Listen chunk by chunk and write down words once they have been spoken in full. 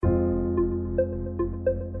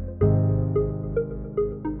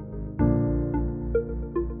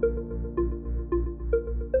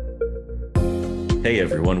Hey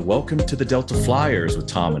everyone, welcome to the Delta Flyers with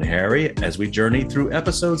Tom and Harry as we journey through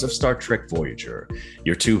episodes of Star Trek Voyager.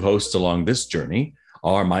 Your two hosts along this journey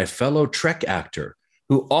are my fellow Trek actor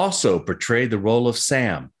who also portrayed the role of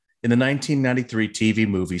Sam in the 1993 TV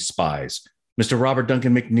movie Spies, Mr. Robert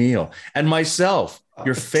Duncan McNeil, and myself,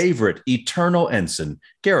 your favorite eternal ensign,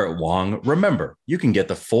 Garrett Wong. Remember, you can get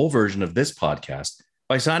the full version of this podcast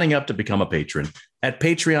by signing up to become a patron at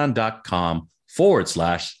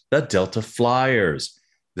patreon.com/the Delta Flyers.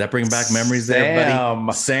 Does that bring back memories there,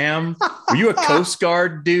 buddy? Sam, were you a Coast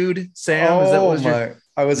Guard dude, Sam? I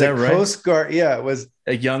was a Coast Guard. Yeah, it was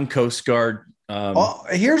a young Coast Guard.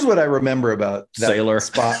 Here's what I remember about that sailor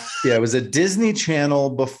spot. Yeah, it was a Disney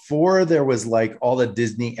Channel before there was like all the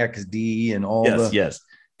Disney XD and all Yes.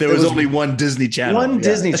 There was only one Disney Channel.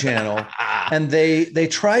 Disney Channel. And they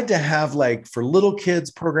tried to have like for little kids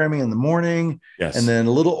programming in the morning, and then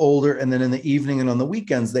a little older, and then in the evening and on the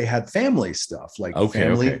weekends they had family stuff like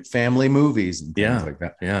family movies and things like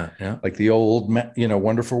that. Yeah. Like the old,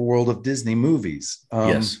 Wonderful World of Disney movies.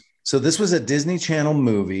 So this was a Disney Channel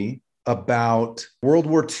movie about World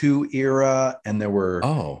War II era, and there were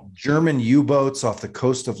German U-boats off the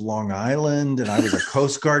coast of Long Island, and I was a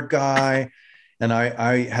Coast Guard guy, and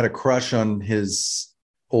I had a crush on his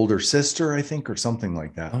older sister, I think, or something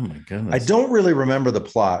like that. Oh my goodness. I don't really remember the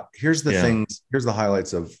plot. Here's the things. Here's the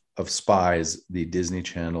highlights of Spies, the Disney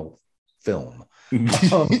Channel film. Cloris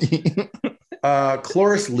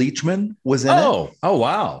Leachman was in it. Oh,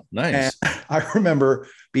 wow. Nice. And I remember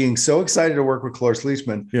being so excited to work with Cloris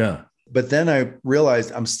Leachman. Yeah. But then I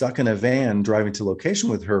realized I'm stuck in a van driving to location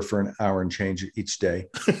with her for an hour and change each day.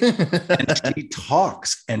 And she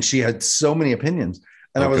talks, and she had so many opinions.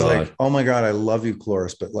 And I was like, oh my God, I love you,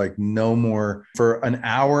 Cloris, but like no more for an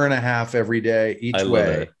hour and a half every day, each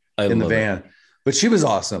way in the van. But she was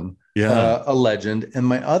awesome. Yeah. A legend. And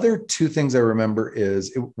my other two things I remember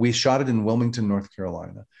is we shot it in Wilmington, North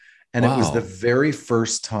Carolina. And it was the very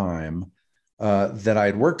first time that I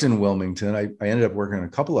had worked in Wilmington. I ended up working on a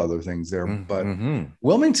couple other things there, but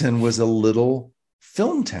Wilmington was a little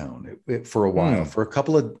film town for a while, for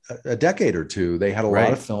a decade or two. They had a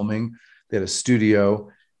lot of filming. They had a studio,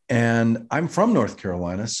 and I'm from North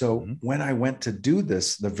Carolina. So when I went to do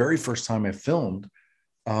this, the very first time I filmed,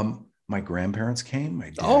 my grandparents came,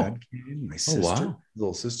 my dad came, my sister,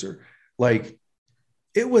 little sister. Like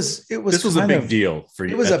it was this was a big deal for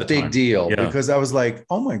you. It was a big deal because I was like,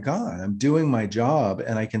 oh my God, I'm doing my job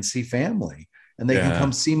and I can see family and they can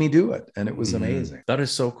come see me do it. And it was amazing. That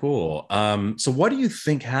is so cool. So what do you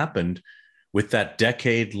think happened with that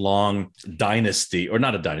decade-long dynasty, or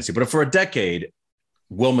not a dynasty, but for a decade,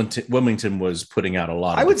 Wilmington was putting out a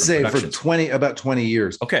lot of I would say for about 20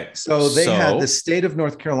 years. Okay. So they had the state of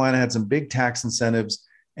North Carolina had some big tax incentives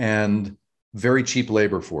and very cheap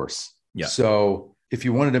labor force. Yeah. So if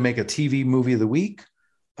you wanted to make a TV movie of the week,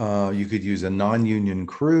 you could use a non-union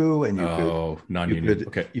crew, and your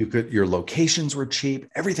locations were cheap.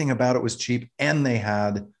 Everything about it was cheap, and they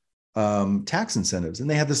had tax incentives, and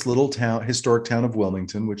they had this little historic town of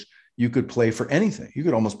Wilmington, which you could play for anything. You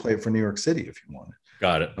could almost play it for New York City if you wanted.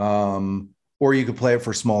 Got it. Or you could play it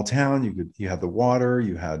for a small town. You had the water,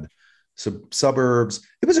 you had suburbs.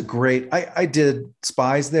 It was a great. I did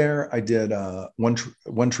Spies there. I did One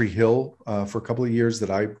Tree Hill for a couple of years that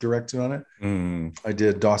I directed on it. I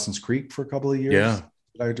did Dawson's Creek for a couple of years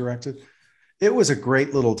that I directed. It was a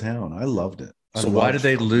great little town. I loved it. So why did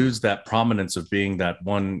they lose that prominence of being that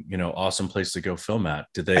one, awesome place to go film at?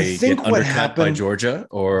 Did they get undercut by Georgia,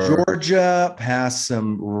 or Georgia passed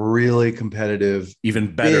some really competitive,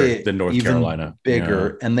 even better than North Carolina,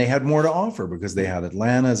 bigger, and they had more to offer because they had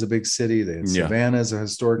Atlanta as a big city, they had Savannah as a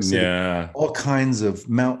historic city, all kinds of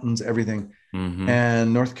mountains, everything.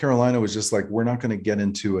 And North Carolina was just like, we're not going to get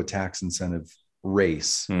into a tax incentive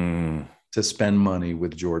race to spend money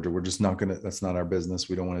with Georgia. We're just not going to, that's not our business.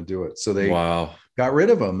 We don't want to do it. So they got rid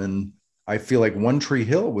of them. And I feel like One Tree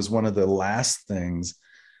Hill was one of the last things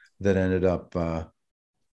that ended up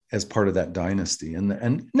as part of that dynasty.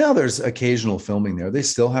 And now there's occasional filming there. They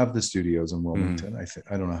still have the studios in Wilmington.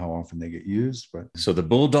 I don't know how often they get used, but. So the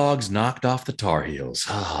Bulldogs knocked off the Tar Heels.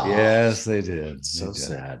 Yes, they did.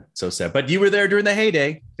 Sad. So sad. But you were there during the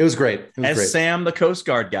heyday. It was great. Sam, the Coast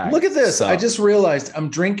Guard guy. Look at this. I just realized I'm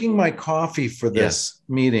drinking my coffee for this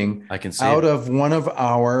meeting. I can see out of one of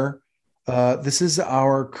our, this is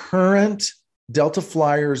our current Delta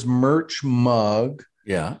Flyers merch mug.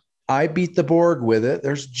 Yeah. I beat the Borg with it.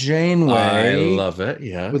 There's Janeway. I love it.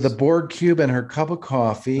 Yeah. With a Borg cube and her cup of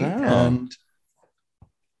coffee. And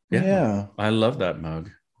I love that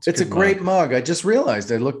mug. It's a great mug. I just realized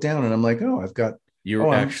I looked down and I'm like, oh, I've got.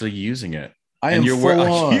 You're actually using it. I And am full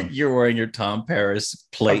on. you're wearing your Tom Paris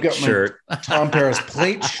I've plate got my shirt. Tom Paris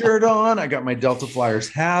plate shirt on. I got my Delta Flyers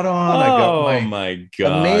hat on. I got Oh my my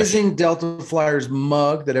gosh. amazing Delta Flyers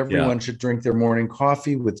mug that Yeah. everyone should drink their morning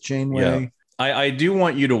coffee with Yeah. Janeway. I do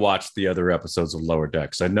want you to watch the other episodes of Lower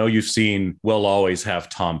Decks. I know you've seen We'll Always Have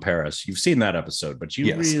Tom Paris. You've seen that episode, but you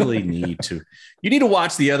Yes. really need to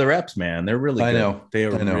watch the other eps, man. They're really I good. know. They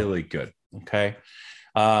are I know. really good. Okay.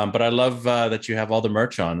 But I love that you have all the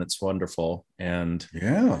merch on. It's wonderful. And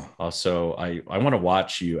Yeah. also, I want to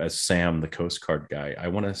watch you as Sam, the Coast Guard guy. I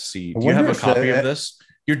want to see. I Do you have wonder a if copy that- of this?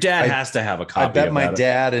 Your dad has to have a I copy bet of my that.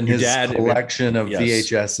 dad and Your his dad, collection of yes.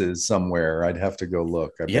 VHSs somewhere. I'd have to go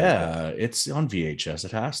look. I bet. Yeah, it's on VHS.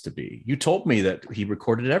 It has to be. You told me that he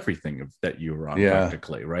recorded everything that you were on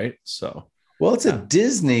practically, right? So, well, it's a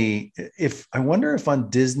Disney. I wonder if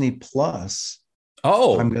on Disney Plus,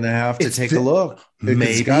 I'm going to have to take a look.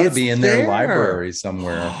 It's got to be in their library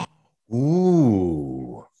somewhere.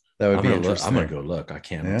 Ooh, that would be interesting. I'm going to go look. I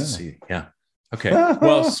can't wait to see. Yeah. Okay.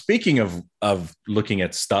 Well, speaking of looking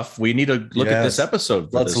at stuff, we need to look at this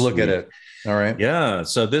episode. Let's look at it. All right. Yeah.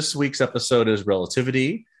 So this week's episode is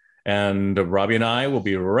Relativity, and Robbie and I will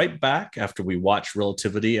be right back after we watch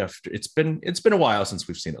Relativity. After it's been a while since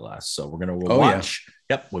we've seen it last, so we're gonna watch.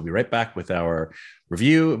 Yeah. Yep. We'll be right back with our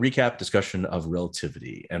review, recap, discussion of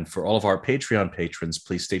Relativity. And for all of our Patreon patrons,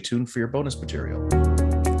 please stay tuned for your bonus material.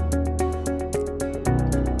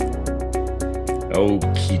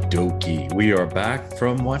 Okie dokie. We are back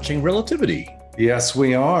from watching Relativity. Yes,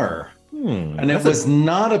 we are. And it was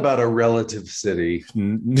not about a relative city.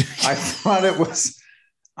 I thought it was.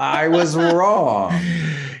 I was wrong.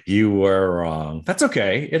 You were wrong. That's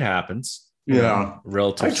okay. It happens. Yeah.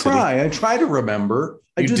 Relative city. I try to remember.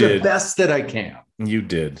 I do the best that I can. You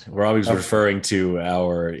did. We're always referring to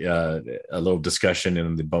our a little discussion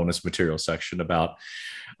in the bonus material section about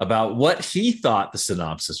what he thought the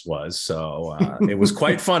synopsis was. So it was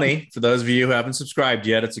quite funny. For those of you who haven't subscribed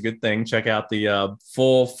yet, it's a good thing. Check out the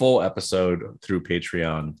full episode through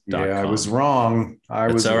patreon.com. Yeah, I was wrong.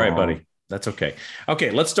 That's all right, buddy. That's okay.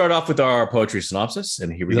 Okay, let's start off with our poetry synopsis.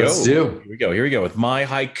 And here we go. Here we go with my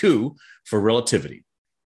haiku for Relativity.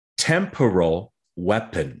 Temporal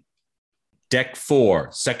weapon. Deck 4,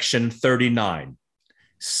 section 39.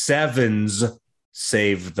 Sevens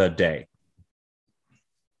save the day.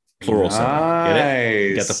 Plural nice. 7. Get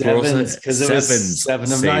it? Get the plural because it was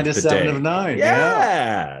 7 of 9 to 7 of 9.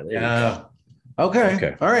 Yeah.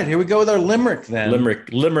 Okay. All right. Here we go with our limerick then.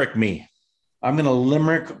 Limerick me. I'm going to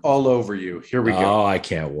limerick all over you. Here we go. Oh, I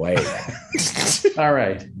can't wait. All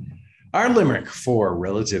right. Our limerick for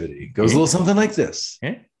Relativity goes a little something like this.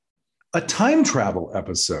 A time travel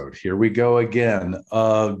episode. Here we go again.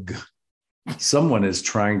 Ugh. Someone is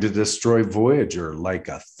trying to destroy Voyager like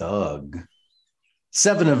a thug.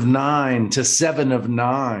 7 of 9 to 7 of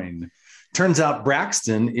 9. Turns out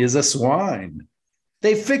Braxton is a swine.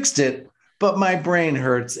 They fixed it, but my brain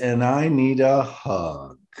hurts and I need a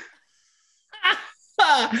hug.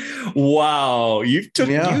 Wow. You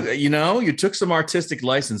took some artistic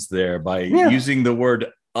license there by using the word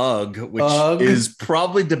ugh, which is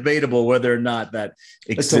probably debatable whether or not that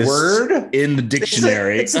exists it's a word in the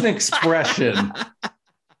dictionary. It's an expression.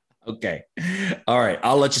 Okay. All right.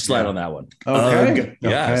 I'll let you slide on that one. Okay.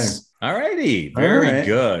 Yes. Okay. All righty. Very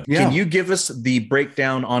good. Yeah. Can you give us the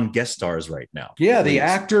breakdown on guest stars right now? Yeah, the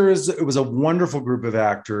actors, it was a wonderful group of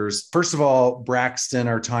actors. First of all, Braxton,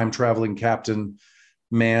 our time traveling captain,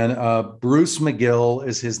 man, Bruce McGill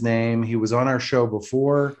is his name. He was on our show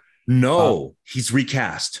before. No, he's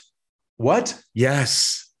recast. What?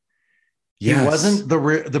 Yes. He wasn't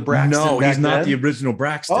the Braxton. No, he's not then? the original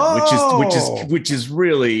Braxton, which is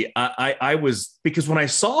really I was, because when I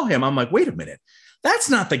saw him, I'm like, wait a minute, that's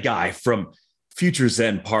not the guy from Future's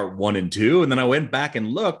End Part 1 and 2. And then I went back and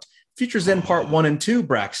looked. Future's End Part 1 and 2,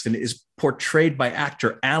 Braxton is portrayed by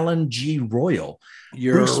actor Alan G. Royal.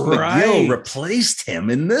 Bruce McGill replaced him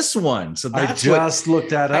in this one. So that's I just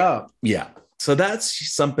looked that up. Yeah. So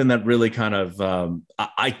that's something that really kind of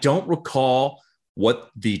I don't recall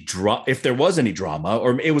what the if there was any drama,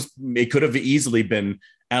 or it could have easily been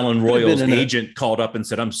Alan Royal's agent called up and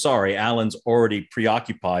said, I'm sorry, Alan's already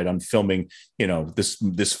preoccupied on filming,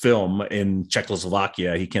 this film in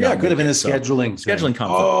Czechoslovakia. He cannot. Yeah, it could have been a scheduling conflict.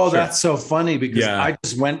 Oh, sure. That's so funny because I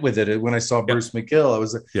just went with it when I saw Bruce McGill. I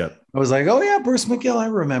was like, oh yeah, Bruce McGill. I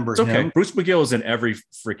remember him. Okay. Bruce McGill is in every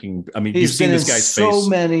freaking. I mean, you've seen this guy's face so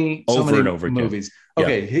many and over again. Movies.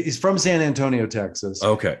 Okay, he's from San Antonio, Texas.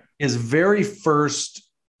 Okay, his very first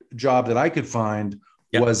job that I could find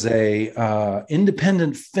was a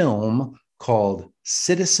independent film called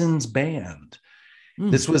Citizens Band.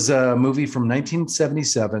 This was a movie from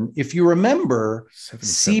 1977. If you remember,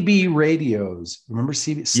 77. CB radios. Remember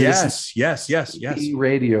CB? Yes. CB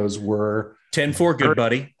radios were 10-4, good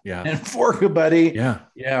buddy. Yeah. 10-4, good buddy. Yeah.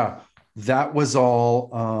 Yeah. That was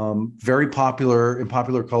all very popular in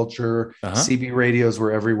popular culture. CB radios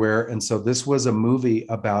were everywhere. And so this was a movie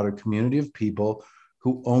about a community of people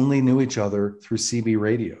who only knew each other through CB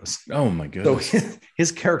radios. Oh, my goodness. So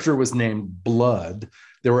his character was named Blood.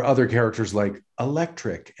 There were other characters like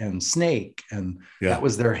Electric and Snake, and that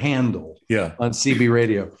was their handle on CB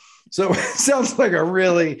radio. So it sounds like a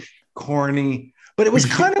really corny, but it was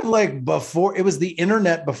kind of like before, it was the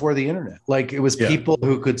internet before the internet. Like it was people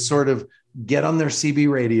who could sort of get on their CB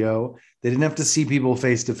radio. They didn't have to see people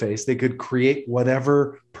face to face. They could create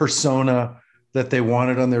whatever persona that they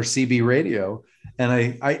wanted on their CB radio.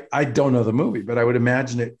 And I don't know the movie, but I would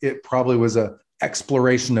imagine it probably was a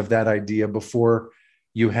exploration of that idea before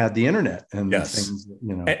you had the internet and things,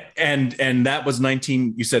 you know. And that was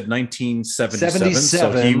you said 1977.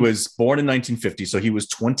 So he was born in 1950. So he was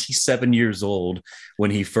 27 years old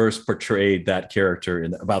when he first portrayed that character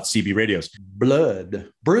about CB radios. Blood.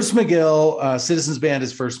 Bruce McGill, Citizens Band,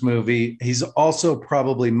 his first movie. He's also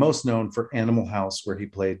probably most known for Animal House, where he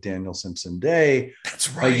played Daniel Simpson Day. That's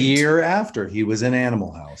right. A year after he was in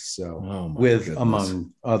Animal House. So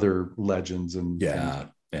among other legends and things. Yeah.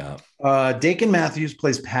 Dakin Matthews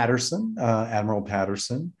plays Patterson, Admiral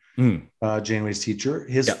Patterson, Janeway's teacher.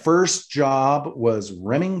 His first job was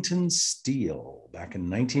Remington Steele back in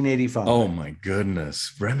 1985. Oh my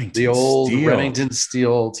goodness, Remington the old Steele. Remington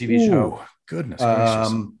Steele TV show. Goodness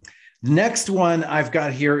gracious. Next one I've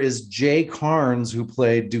got here is Jay Carnes, who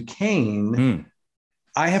played Duquesne.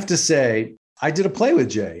 I have to say, I did a play with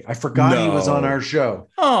Jay. I forgot he was on our show.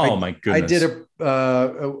 Oh my goodness! I did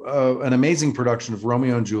an amazing production of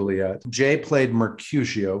Romeo and Juliet. Jay played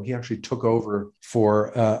Mercutio. He actually took over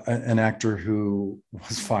for an actor who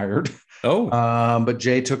was fired. But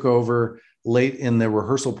Jay took over late in the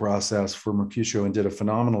rehearsal process for Mercutio and did a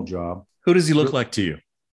phenomenal job. Who does he look like to you?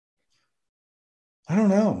 I don't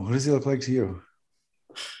know. Who does he look like to you?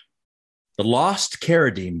 The Lost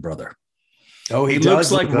Carradine brother. Oh, he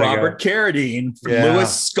looks like Robert Carradine,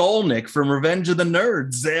 Louis Skolnick from Revenge of the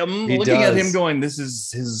Nerds. I'm looking at him going, this is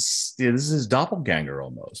his doppelganger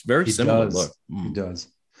almost. Very similar look. He does.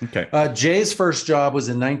 Okay. Jay's first job was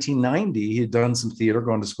in 1990. He had done some theater,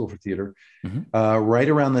 going to school for theater, right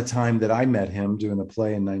around the time that I met him doing a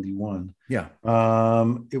play in 91. Yeah.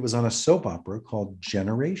 It was on a soap opera called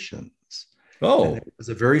Generations. Oh, it was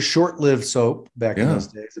a very short-lived soap back in those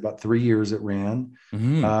days. About 3 years it ran.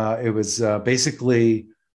 It was basically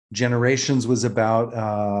Generations was about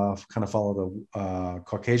kind of followed a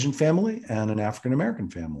Caucasian family and an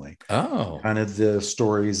African-American family. Oh, kind of the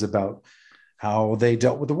stories about how they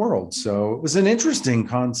dealt with the world. So it was an interesting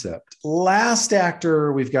concept. Last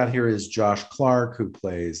actor we've got here is Josh Clark, who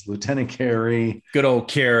plays Lieutenant Carey. Good old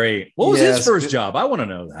Carey. What was his first job? I want to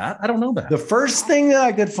know that. I don't know that. The first thing that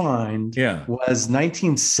I could find was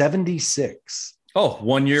 1976. Oh,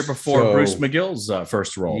 1 year before Bruce McGill's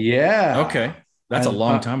first role. Yeah. Okay. That's a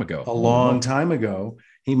long time ago. A long time ago.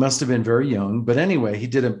 He must have been very young. But anyway, he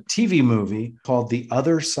did a TV movie called The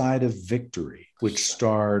Other Side of Victory, which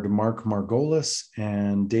starred Mark Margolis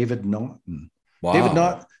and David Naughton.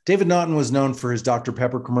 Wow. David Naughton was known for his Dr.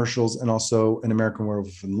 Pepper commercials and also An American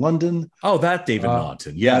Werewolf in London. Oh, that David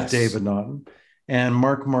Naughton. Yes. That David Naughton. And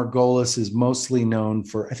Mark Margolis is mostly known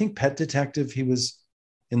for, I think, Pet Detective. He was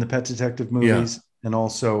in the Pet Detective movies and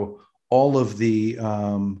also all of the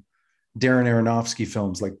Darren Aronofsky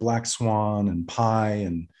films like Black Swan and Pi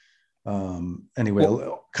and kind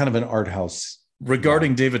of an art house.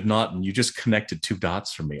 Regarding David Naughton, you just connected two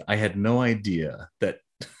dots for me. I had no idea that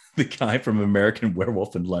the guy from American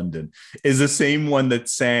Werewolf in London is the same one that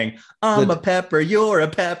sang, I'm a pepper, you're a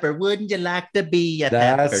pepper. Wouldn't you like to be a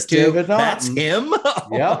pepper too? David Naughton. That's him? Oh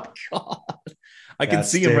my God. I can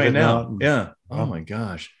see him right now. Yeah. Oh my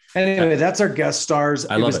gosh. Anyway, that's our guest stars.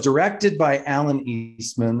 It was directed by Alan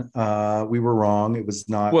Eastman. We were wrong. It was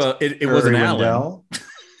not. Well, it wasn't Alan.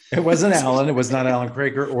 It wasn't Alan. It was not Alan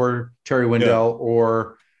Craker or Terry Wendell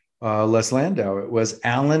or Les Landau. It was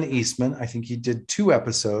Alan Eastman. I think he did 2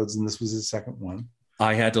 episodes, and this was his second one.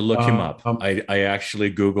 I had to look him up. I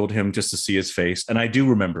actually Googled him just to see his face, and I do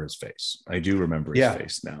remember his face. I do remember his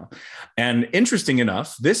face now. And interesting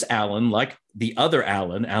enough, this Alan, like the other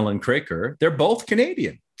Alan, Alan Craker, they're both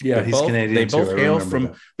Canadian. Yeah, he's Canadian. They both hail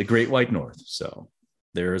from the Great White North. So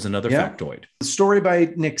there is another factoid. Story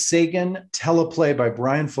by Nick Sagan, teleplay by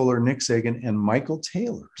Brian Fuller, Nick Sagan, and Michael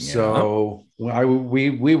Taylor. Yeah. So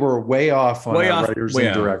we were way off on our writers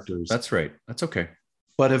and directors. That's right. That's okay.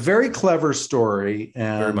 but a very clever story.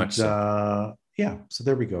 And very much so. Yeah, so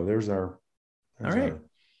there we go. There's our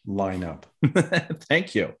lineup.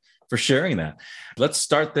 Thank you for sharing that. Let's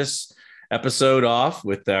start this episode off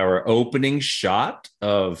with our opening shot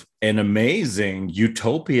of an amazing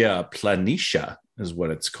Utopia Planitia, is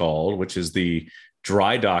what it's called, which is the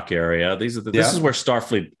dry dock area. This is where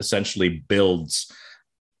Starfleet essentially builds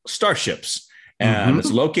starships. And it's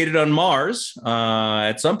located on Mars.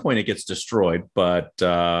 At some point, it gets destroyed, but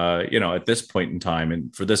at this point in time,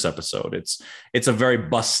 and for this episode, it's a very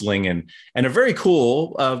bustling and a very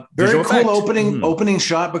cool, opening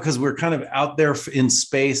shot, because we're kind of out there in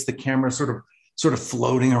space. The camera sort of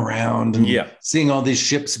floating around, and seeing all these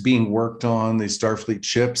ships being worked on, these Starfleet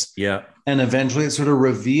ships. Yeah, and eventually, it sort of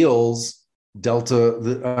reveals the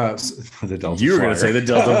Delta. You were going to say the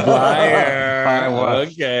Delta Flyer.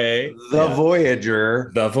 Okay. The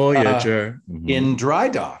Voyager. In dry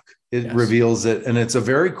dock. It reveals it. And it's a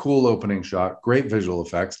very cool opening shot. Great visual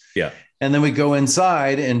effects. Yeah. And then we go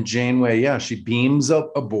inside, and Janeway, she beams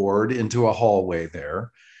up aboard into a hallway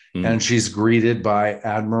there. And she's greeted by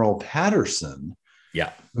Admiral Patterson.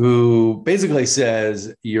 Yeah. Who basically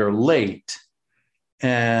says, "You're late,"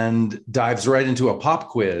 and dives right into a pop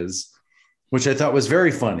quiz, which I thought was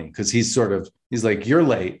very funny, because he's like, "You're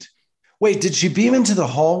late." Wait, did she beam into the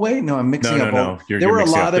hallway? No, I'm mixing up. No. There were a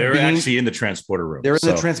lot of They're actually in the transporter room. They're in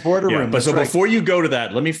the transporter room. But before you go to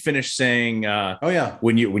that, let me finish saying,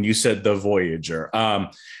 when you said the Voyager.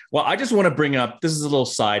 Well, I just want to bring up, this is a little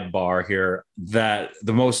sidebar here, that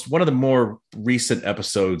one of the more recent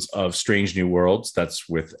episodes of Strange New Worlds, that's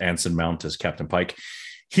with Anson Mount as Captain Pike.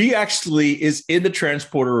 He actually is in the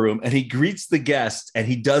transporter room, and he greets the guest, and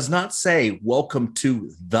he does not say, "Welcome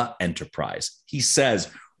to the Enterprise." He says,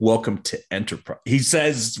 "Welcome to Enterprise." He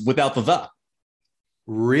says without the.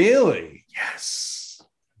 Really? Yes.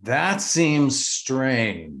 That seems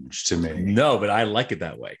strange to me. No, but I like it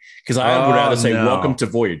that way, because I would rather say "Welcome to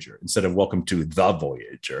Voyager" instead of "Welcome to the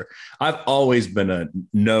Voyager." I've always been a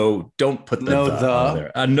no. Don't put the on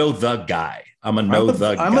there. A no the guy. I'm a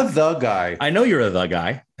the guy. I'm a the guy. I know you're a the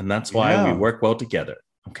guy, and that's why we work well together.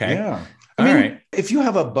 Okay. Yeah. I mean, if you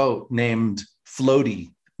have a boat named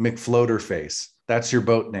Floaty McFloaterface, that's your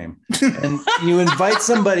boat name, and you invite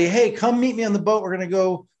somebody, "Hey, come meet me on the boat. We're going to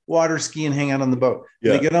go water ski and hang out on the boat."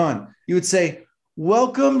 Yeah. They get on. You would say,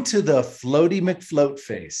 "Welcome to the Floaty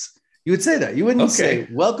McFloatface." You would say that. You wouldn't say,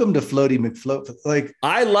 "Welcome to Floaty McFloat." Like,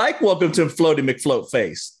 I like "Welcome to Floaty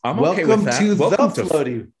McFloatface." I'm okay with that. Welcome to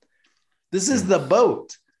Floaty. This is the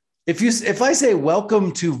boat. If I say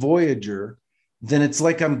 "Welcome to Voyager," then it's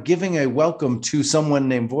like I'm giving a welcome to someone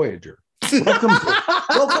named Voyager.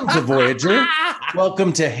 Welcome to Voyager.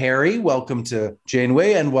 Welcome to Harry. Welcome to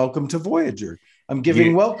Janeway, and welcome to Voyager. I'm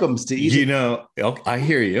giving welcomes to each. I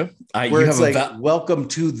hear you. Welcome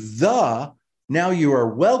to the. Now you are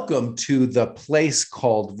welcome to the place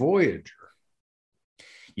called Voyager.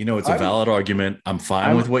 It's a valid argument. I'm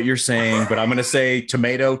fine with what you're saying, but I'm going to say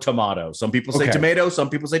tomato. Some people say tomato. Some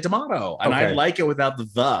people say tomato. And I like it without the.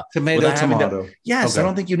 Tomato. Yes, I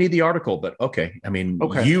don't think you need the article, but okay. I mean,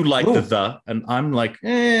 you like the, and I'm like,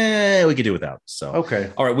 we could do without. So,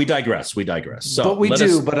 all right, we digress. So,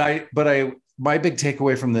 my big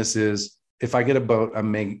takeaway from this is, if I get a boat,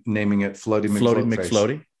 I'm naming it Floaty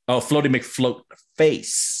McFloaty. Oh, Floaty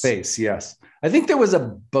McFloatface. Face, yes. I think there was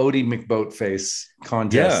a Boaty McBoatface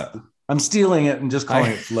contest. Yeah. I'm stealing it and just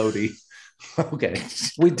calling it Floaty. Okay.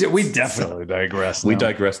 We definitely digressed. We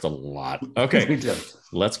digressed a lot. Okay. We did.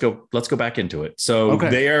 Let's go back into it. So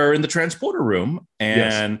they are in the transporter room,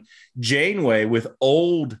 and Janeway, with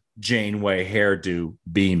old Janeway hairdo,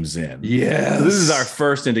 beams in. Yeah. So this is our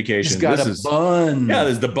first indication. She's got a bun. Yeah,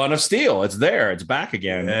 this is the bun of steel. It's there. It's back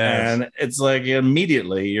again. Yes. And it's like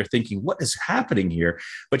immediately you're thinking, what is happening here?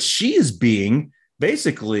 But she is being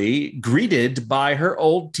basically greeted by her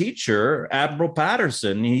old teacher, Admiral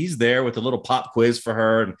Patterson. He's there with a little pop quiz for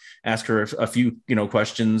her and ask her a few,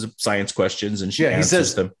 questions, science questions, and she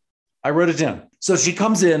answers them. I wrote it down. So she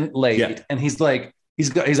comes in late, and he's like,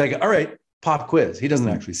 all right, pop quiz. He doesn't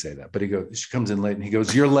actually say that, but she comes in late, and he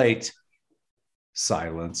goes, "You're late."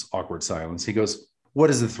 Silence, awkward silence. He goes,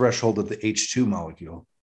 "What is the threshold of the H2 molecule?"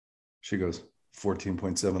 She goes,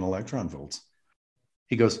 14.7 electron volts.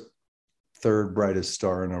 He goes, "Third brightest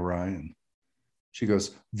star in Orion." She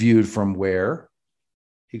goes, "Viewed from where?"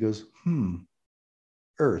 He goes,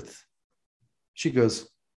 "Earth." She goes,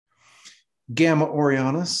 "Gamma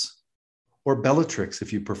Orionis, or Bellatrix,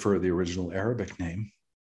 if you prefer the original Arabic name."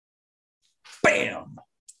 Bam!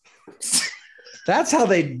 That's how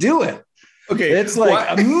they do it. Okay. It's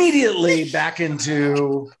like immediately back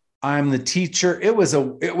into I'm the teacher. It was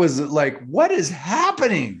like, what is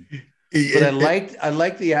happening? But I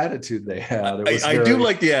liked the attitude they had. It was I do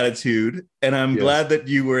like the attitude, and I'm glad that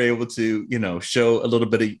you were able to, show a little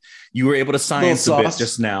bit of, you were able to science a bit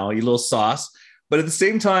just now, a little sauce. But at the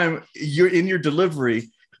same time, you're in your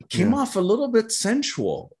delivery came off a little bit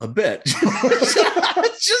sensual, a bit.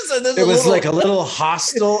 It was like a little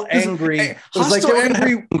hostile, angry. It was like they were going to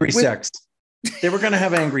have angry sex. They were going to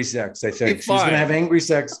have angry sex, I think. She was going to have angry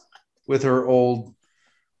sex with her old,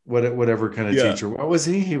 whatever kind of teacher. What was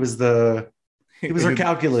he? He was her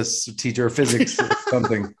calculus teacher, or physics, or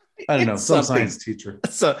something. I don't know, some science teacher.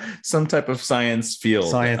 Some type of science field.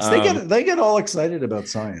 Science. They get all excited about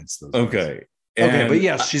science. Okay. Okay, but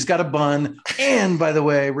yes, she's got a bun. And by the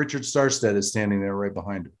way, Richard Starstead is standing there right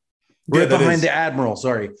behind her. Right behind the Admiral,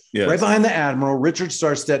 sorry. Yes. Right behind the Admiral, Richard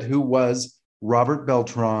Starstead, who was Robert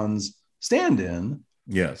Beltran's stand-in.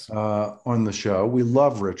 Yes. On the show. We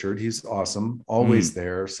love Richard. He's awesome. Always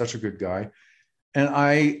there. Such a good guy. And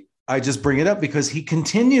I just bring it up because he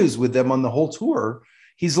continues with them on the whole tour.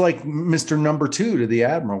 He's like Mr. Number 2 to the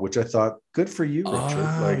Admiral, which I thought, good for you,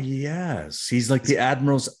 Richard. Yes. He's like the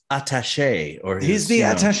Admiral's attaché, or he's the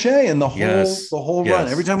attaché in the whole run.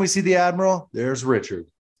 Every time we see the Admiral, there's Richard.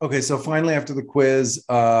 Okay, so finally after the quiz,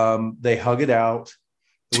 they hug it out,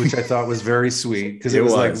 which I thought was very sweet, because it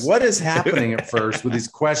was like, what is happening at first with these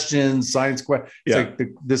questions, science questions? It's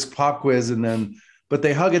like this pop quiz, but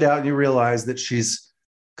they hug it out, and you realize that she's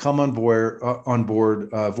come on board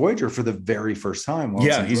Voyager for the very first time.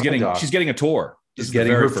 She's getting a tour. She's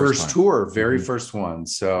getting her first tour, first one.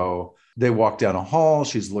 So they walk down a hall.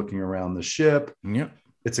 She's looking around the ship. Yeah,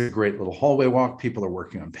 it's a great little hallway walk. People are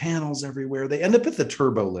working on panels everywhere. They end up at the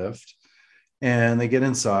turbo lift, and they get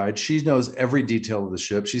inside. She knows every detail of the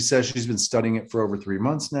ship. She says she's been studying it for over 3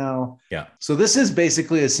 months now. Yeah. So this is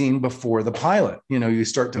basically a scene before the pilot. You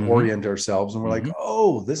start to orient ourselves, and we're like,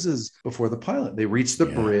 oh, this is before the pilot. They reach the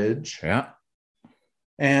bridge. Yeah.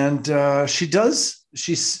 And she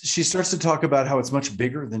starts to talk about how it's much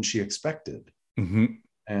bigger than she expected. Mm-hmm.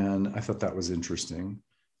 And I thought that was interesting.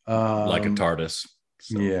 Like a TARDIS.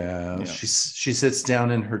 So, she sits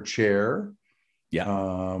down in her chair.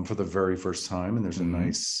 Yeah. For the very first time, and there's a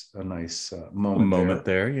nice moment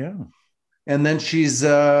there. Yeah. And then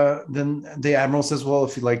then the Admiral says, well,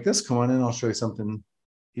 if you like this, come on in, I'll show you something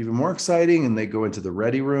even more exciting. And they go into the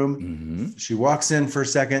ready room. Mm-hmm. She walks in for a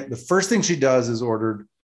second. The first thing she does is order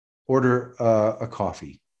a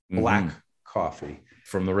coffee, black coffee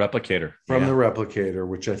from the replicator. The replicator,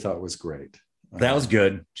 which I thought was great. That was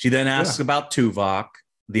good. She then asks about Tuvok.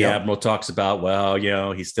 The Admiral talks about,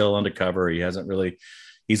 he's still undercover.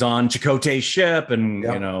 He's on Chakotay's ship, and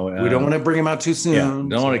we don't want to bring him out too soon.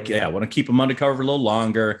 Want to keep him undercover a little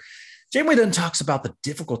longer. Janeway then talks about the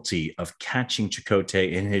difficulty of catching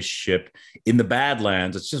Chakotay in his ship in the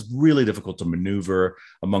Badlands. It's just really difficult to maneuver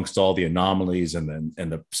amongst all the anomalies and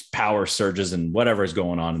the power surges and whatever is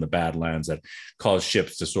going on in the Badlands that cause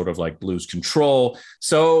ships to sort of like lose control.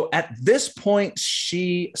 So at this point,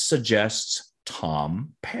 she suggests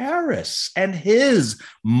Tom Paris and his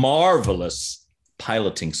marvelous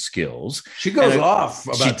piloting skills. She goes off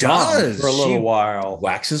about Tom for a little while.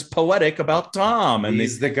 Waxes poetic about Tom, and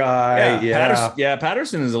he's the guy.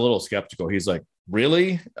 Patterson is a little skeptical. He's like,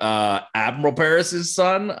 really, Admiral Paris's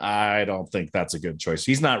son? I don't think that's a good choice.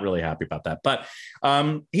 He's not really happy about that, but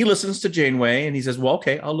he listens to Janeway, and he says, well,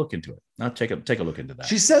 okay, I'll look into it. I'll take a look into that.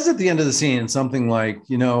 She says at the end of the scene something like,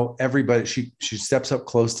 everybody, she steps up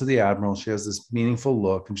close to the Admiral. She has this meaningful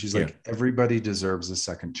look, and she's like, everybody deserves a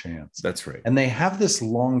second chance. That's right. And they have this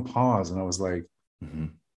long pause, and I was like,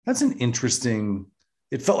 that's an interesting,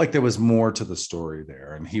 it felt like there was more to the story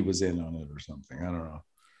there, and he was in on it or something. I don't know.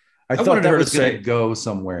 I thought that was going to go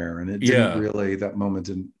somewhere, and it didn't really, that moment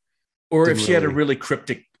didn't. Or if she had a really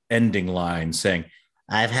cryptic ending line saying,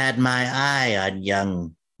 I've had my eye on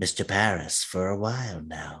young Mr. Paris for a while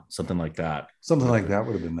now. Something like that. Something like that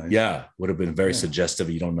would have been nice. Yeah. Would have been very suggestive.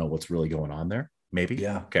 You don't know what's really going on there. Maybe.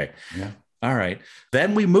 Yeah. Okay. Yeah. All right.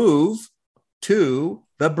 Then we move to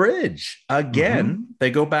the bridge. Again, they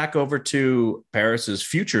go back over to Paris's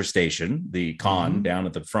future station, the con down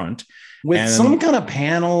at the front. With some kind of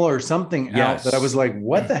panel or something out that I was like,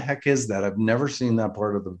 what the heck is that? I've never seen that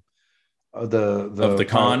part of the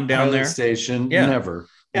con down there station. Never.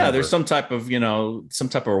 There's some type of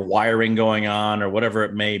wiring going on or whatever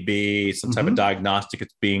it may be, some type of diagnostic.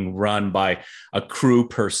 It's being run by a crew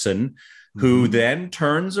person who then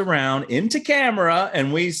turns around into camera,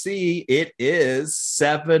 and we see it is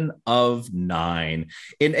 7 of 9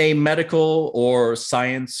 in a medical or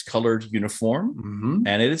science colored uniform.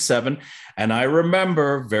 And it is 7. And I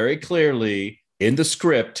remember very clearly In the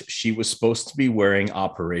script, she was supposed to be wearing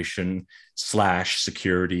Operation /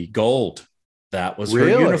 Security Gold. That was her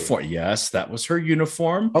uniform. Yes, that was her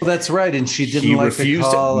uniform. Oh, that's right. And she didn't like the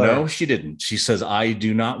color. No, she didn't. She says, I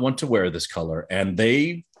do not want to wear this color. And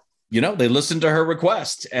they listened to her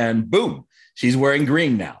request, and boom, she's wearing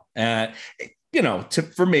green now.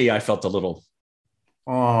 For me, I felt a little...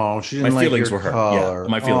 Oh, she didn't my feelings your were hurt. color. Yeah,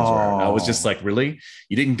 my feelings were hurt. I was just like, really?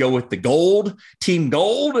 You didn't go with the gold, team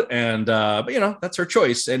gold? And, but that's her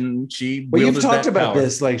choice. And she you've talked about power.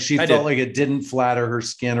 This. Like she felt like it didn't flatter her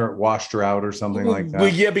skin or it washed her out or something like that. Well,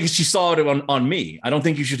 yeah, because she saw it on me. I don't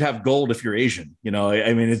think you should have gold if you're Asian. I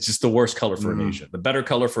mean, it's just the worst color for an Asian. The better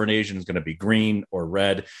color for an Asian is going to be green or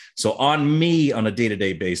red. So on me, on a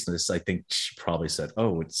day-to-day basis, I think she probably said,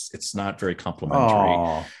 oh, it's not very complimentary.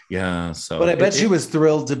 Aww. Yeah. So, but I bet she was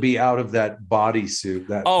thrilled to be out of that bodysuit.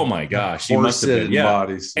 That oh my gosh, she must have been. Yeah,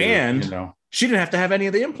 bodysuit, and she didn't have to have any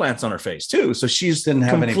of the implants on her face too. So she's didn't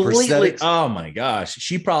have any prosthetics. Oh my gosh,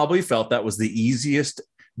 she probably felt that was the easiest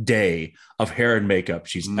day of hair and makeup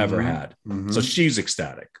she's ever had. So she's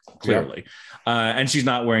ecstatic, clearly. And she's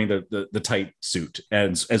not wearing the tight suit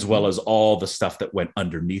as well as all the stuff that went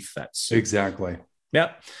underneath that suit. Exactly.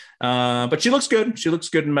 Yeah. But she looks good. She looks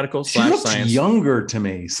good in medical she looks science. Younger to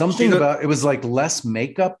me. Something about it was like less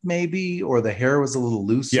makeup, maybe, or the hair was a little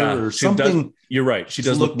looser, or something. You're right. She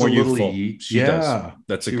does look more youthful. She does.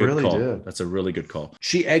 That's a good really call. Did. That's a really good call.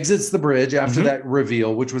 She exits the bridge after that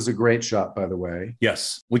reveal, which was a great shot, by the way.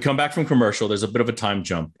 Yes. We come back from commercial. There's a bit of a time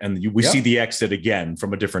jump, and we see the exit again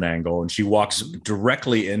from a different angle, and she walks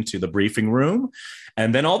directly into the briefing room,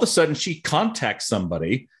 and then all of a sudden she contacts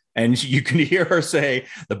somebody. And you can hear her say,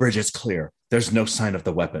 the bridge is clear. There's no sign of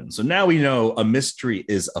the weapon. So now we know a mystery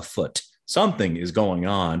is afoot. Something is going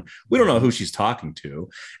on. We don't know who she's talking to.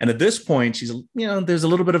 And at this point, there's a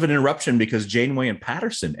little bit of an interruption because Janeway and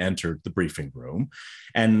Patterson entered the briefing room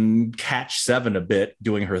and catch Seven a bit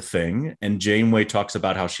doing her thing. And Janeway talks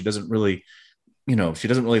about how she doesn't really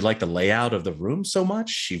like the layout of the room so much.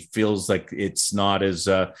 She feels like it's not as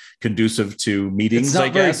conducive to meetings. It's not I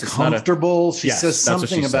guess very comfortable. She says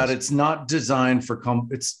something about says. It's not designed for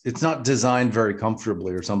it's not designed very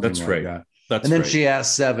comfortably or something. That's right. That. That's and then right. she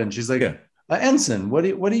asks Seven. She's like, Ensign, what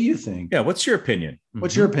do you think? Yeah. What's your opinion?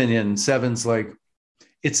 What's your opinion? Seven's like,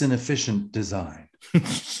 it's an efficient design.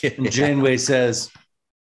 And Janeway says,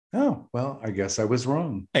 oh, well, I guess I was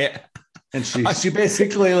wrong. Yeah. And she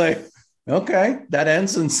basically like, okay, that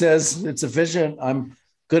ensign says it's efficient. I'm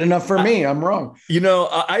good enough for me. I'm wrong.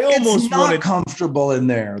 I almost wanted comfortable in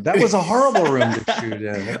there. That was a horrible room to shoot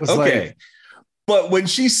in. It was okay. But when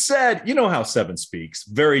she said, how Seven speaks,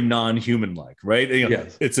 very non-human like, right?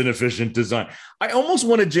 Yes. It's an efficient design. I almost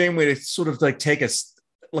wanted Janeway to sort of like take a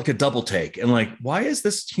double take and like, why is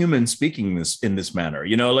this human speaking this in this manner?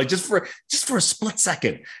 Like just for a split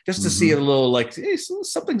second, just to see it a little like, hey,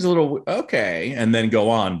 something's a little okay, and then go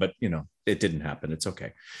on. But it didn't happen. It's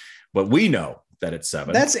okay. But we know that it's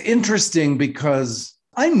Seven. That's interesting because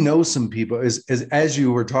I know some people as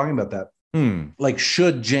you were talking about that, like,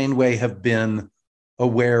 should Janeway have been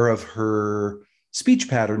aware of her speech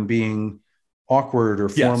pattern being awkward or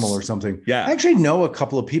formal or something? Yeah. I actually know a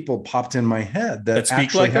couple of people popped in my head that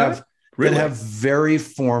actually like have that? Really? that have very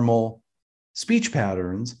formal speech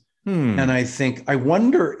patterns. And I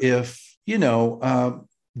wonder if,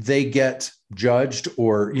 they get judged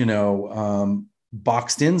or,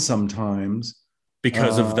 boxed in sometimes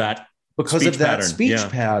because of that. Because of that speech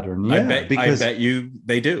pattern. Yeah. I bet you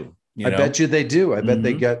they do. I bet you they do. I bet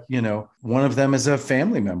they get, one of them is a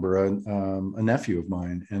family member, a nephew of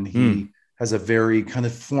mine, and he has a very kind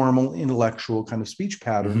of formal, intellectual kind of speech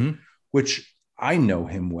pattern, which I know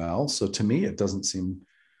him well. So to me, it doesn't seem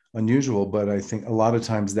unusual, but I think a lot of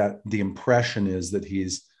times that the impression is that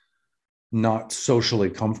he's not socially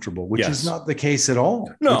comfortable, which is not the case at all.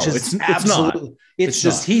 No, it's absolutely not. It's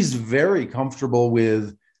just not. He's very comfortable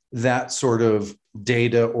with that sort of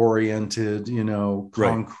data-oriented,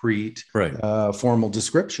 concrete, formal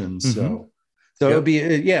descriptions. So it would be,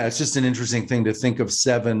 it's just an interesting thing to think of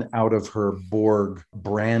Seven out of her Borg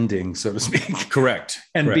branding, so to speak. Correct.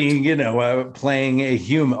 And being, playing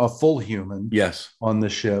a full human. Yes. On the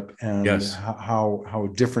ship, and how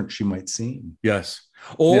different she might seem. Yes.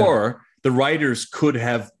 Or the writers could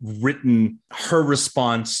have written her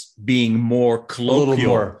response being more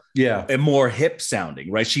colloquial, and more hip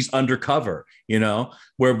sounding, right? She's undercover,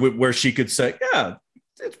 where she could say,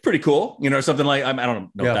 it's pretty cool, something like, I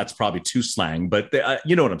don't know if that's probably too slang, but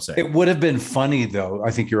you know what I'm saying. It would have been funny though.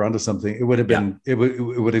 I think you're onto something. It would have been, it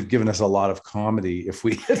would have given us a lot of comedy if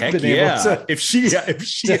we had been able to, if she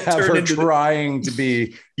to have her trying to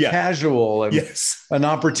be casual and an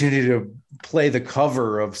opportunity to play the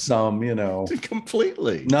cover of some,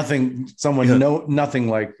 completely nothing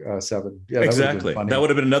like Seven. Yeah, exactly. That would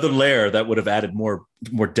have been another layer that would have added more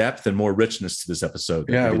depth and more richness to this episode.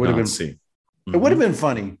 It would have been. It would have been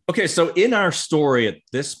funny. Okay, so in our story at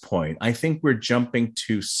this point, I think we're jumping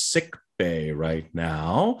to sick bay right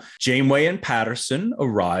now. Janeway and Patterson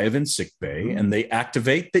arrive in sick bay and they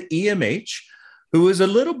activate the EMH, who is a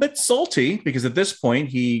little bit salty because at this point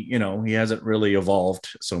he hasn't really evolved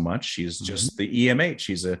so much. He's just the EMH.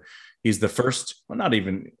 He's the first,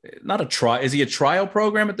 is he a trial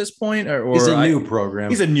program at this point? Or he's a new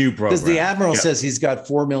program. He's a new program. Because the Admiral says he's got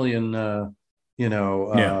 4 million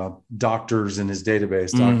doctors in his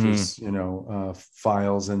database,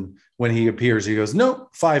 files. And when he appears, he goes, nope,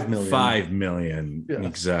 5 million. 5 million. Yeah.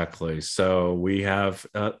 Exactly. So we have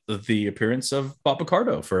the appearance of Bob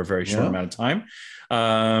Picardo for a very short amount of time.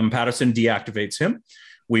 Patterson deactivates him.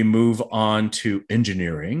 We move on to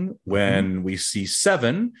engineering when we see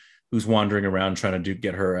Seven, who's wandering around trying to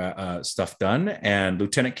get her stuff done. And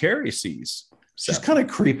Lieutenant Carey sees. She's kind of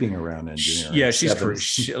creeping around engineering. Yeah,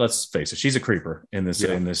 let's face it. She's a creeper in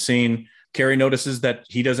this scene. Carrie notices that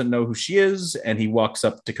he doesn't know who she is, and he walks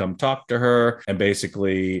up to come talk to her. And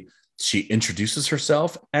basically, she introduces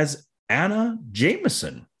herself as Anna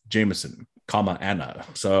Jameson, Anna.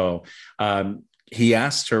 So he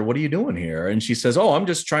asked her, "What are you doing here?" And she says, "Oh, I'm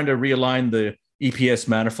just trying to realign the EPS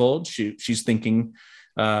manifold." She's thinking.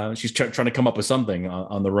 She's trying to come up with something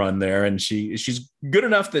on the run there, and she's good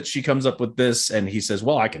enough that she comes up with this. And he says,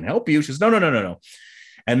 "Well, I can help you." She says, "No."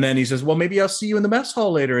 And then he says, "Well, maybe I'll see you in the mess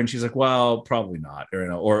hall later." And she's like, "Well, probably not,"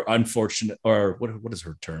 or unfortunate, or what is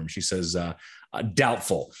her term? She says,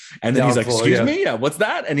 "Doubtful." And then he's like, "Excuse me, what's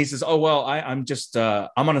that?" And he says, "Oh, well, I'm just I'm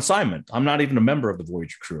on assignment. I'm not even a member of the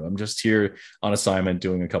Voyager crew. I'm just here on assignment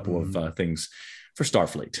doing a couple of things for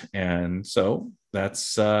Starfleet." And so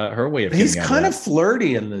that's her way of. He's kind of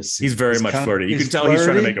flirty in this. He's very much flirty. You can tell he's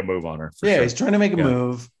trying to make a move on her. Yeah, he's trying to make a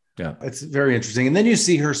move. Yeah, it's very interesting. And then you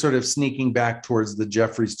see her sort of sneaking back towards the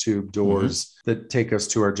Jeffries tube doors that take us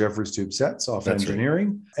to our Jeffries tube sets off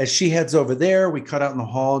engineering. Right. As she heads over there, we cut out in the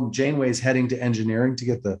hall. And Janeway's heading to engineering to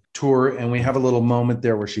get the tour. And we have a little moment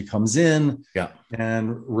there where she comes in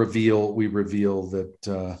and we reveal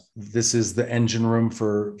that this is the engine room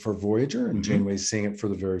for Voyager. And Janeway's seeing it for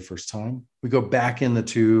the very first time. We go back in the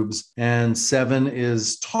tubes and Seven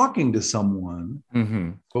is talking to someone,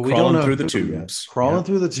 but we don't know through the tubes. Crawling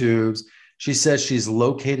through the tubes. She says she's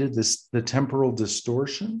located the temporal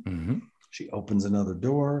distortion. She opens another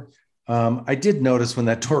door. I did notice when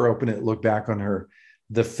that door opened, it looked back on her,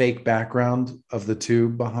 the fake background of the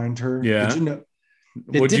tube behind her. Yeah. Did you know?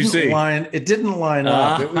 What'd you see? It didn't line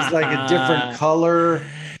up. It was like a different color.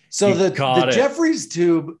 So the Jeffries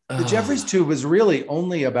tube, was really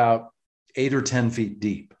only about 8 or 10 feet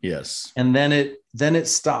deep. Yes. And then it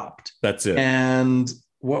stopped. That's it. And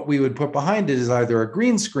what we would put behind it is either a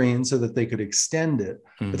green screen so that they could extend it,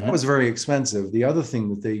 but that was very expensive. The other thing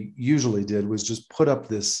that they usually did was just put up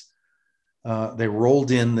this, they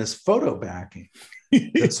rolled in this photo backing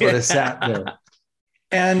that sort of sat there.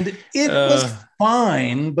 And it was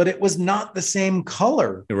fine, but it was not the same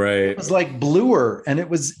color. Right. It was like bluer. And it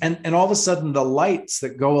was, and all of a sudden the lights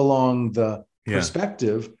that go along the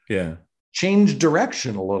perspective changed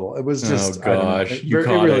direction a little. It was just, oh gosh, it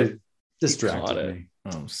really distracted me.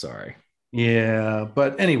 Oh, I'm sorry. Yeah.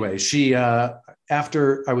 But anyway, she,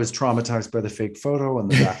 after I was traumatized by the fake photo and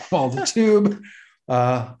the back wall of the tube,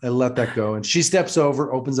 I let that go. And she steps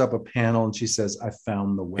over, opens up a panel, and she says, "I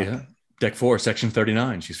found the weapon." Yeah. Deck 4, Section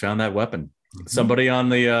 39. She's found that weapon. Somebody on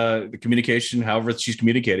the communication, however she's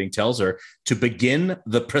communicating, tells her to begin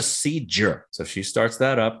the procedure. So she starts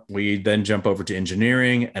that up. We then jump over to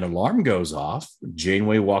engineering. An alarm goes off.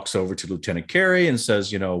 Janeway walks over to Lieutenant Carey and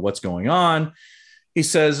says, "What's going on?" He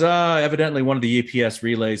says, "Evidently one of the EPS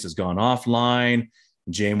relays has gone offline."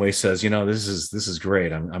 Janeway says, "This is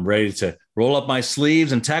great. I'm ready to roll up my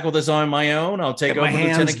sleeves and tackle this on my own. I'll take over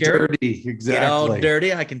Lieutenant Carey. Exactly. Get all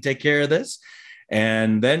dirty. I can take care of this."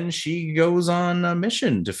 And then she goes on a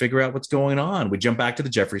mission to figure out what's going on. We jump back to the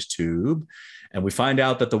Jeffries tube and we find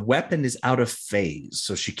out that the weapon is out of phase.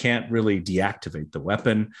 So she can't really deactivate the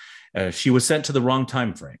weapon. She was sent to the wrong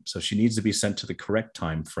time frame. So she needs to be sent to the correct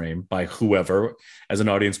time frame by whoever. As an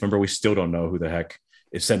audience member, we still don't know who the heck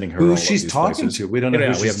is sending her who all she's of these talking places. to. We don't know. Yeah,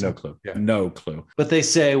 who we she's have no talking. clue. Yeah. No clue. But they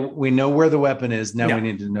say we know where the weapon is. Now we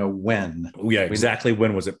need to know when. Yeah, exactly.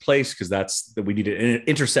 When was it placed? Because we need to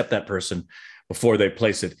intercept that person before they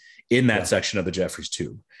place it in that section of the Jeffries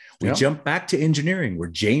tube. We jump back to engineering, where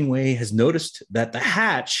Janeway has noticed that the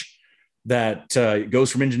hatch that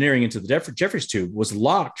goes from engineering into the Jeffries tube was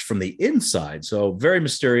locked from the inside. So very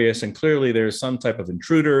mysterious. And clearly there's some type of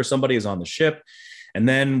intruder. Somebody is on the ship. And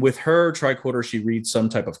then with her tricorder, she reads some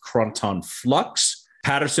type of chronoton flux.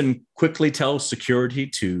 Patterson quickly tells security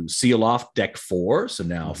to seal off deck 4. So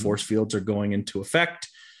now force fields are going into effect.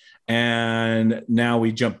 And now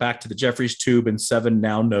we jump back to the Jeffries tube, and Seven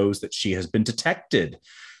now knows that she has been detected.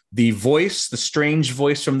 The strange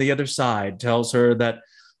voice from the other side, tells her that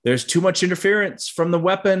there's too much interference from the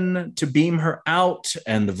weapon to beam her out.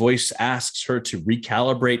 And the voice asks her to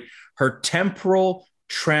recalibrate her temporal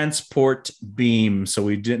transport beam. So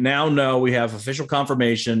we now know, we have official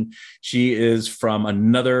confirmation she is from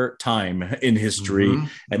another time in history,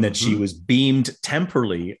 and that she was beamed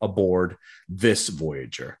temporally aboard this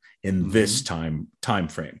Voyager in this time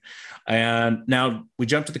frame. And now we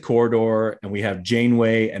jump to the corridor, and we have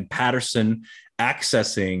Janeway and Patterson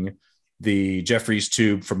accessing the Jeffries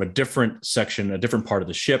tube from a different section, a different part of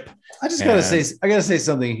the ship. I gotta say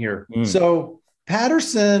something here. So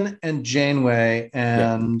Patterson and Janeway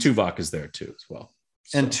and Tuvok is there too as well.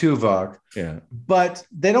 And Tuvok. Yeah. But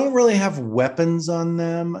they don't really have weapons on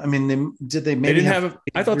them. I mean, they didn't have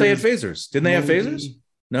I thought they had phasers. Didn't they have phasers?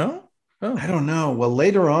 No? Oh. I don't know. Well,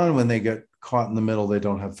 later on when they get caught in the middle, they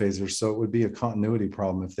don't have phasers. So it would be a continuity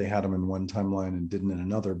problem if they had them in one timeline and didn't in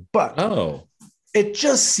another. But it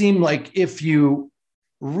just seemed like if you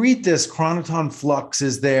read this, chronoton flux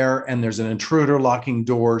is there and there's an intruder locking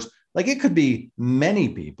doors. Like, it could be many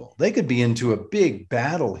people. They could be into a big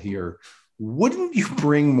battle here. Wouldn't you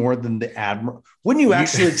bring more than the admiral? Wouldn't you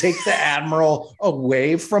actually take the admiral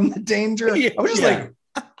away from the danger? I was just like,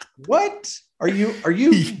 what? Are you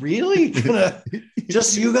really gonna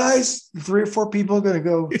just you guys, 3 or 4 people gonna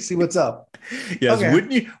go see what's up? Yes.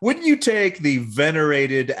 Okay. Wouldn't you take the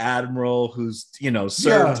venerated admiral who's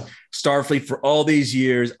served Starfleet for all these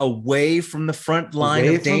years away from the front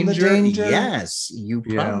line of danger? Yes, you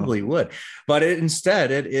probably would. But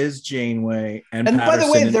instead it is Janeway and Patterson. By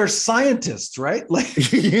the way, they're scientists, right? Like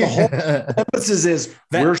the whole emphasis is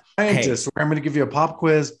we're scientists. I'm going to give you a pop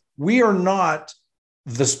quiz. We are not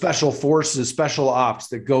the special forces, special ops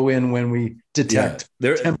that go in when we detect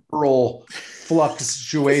temporal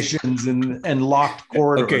fluctuations and locked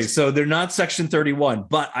corridors. Okay, so they're not Section 31,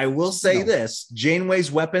 but I will say this: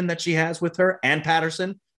 Janeway's weapon that she has with her and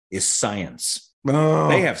Patterson is science.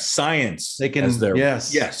 They have science. They can as their,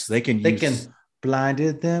 yes, they can. They can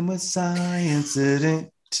blinded them with science.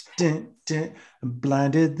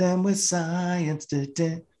 Blinded them with science.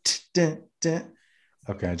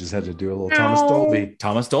 Okay, I just had to do a little Thomas Dolby.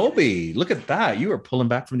 Thomas Dolby. Look at that. You are pulling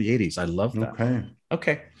back from the 80s. I love that.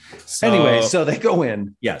 Okay. So, anyway, so they go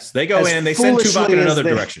in. Yes, they go in. They send Tuvok in another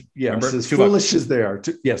direction. Yes, as foolish as they are.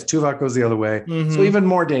 Yes, Tuvok goes the other way. So even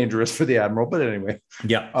more dangerous for the Admiral. But anyway.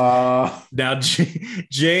 Yeah. Now,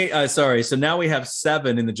 So now we have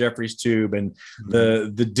 7 in the Jeffries tube, and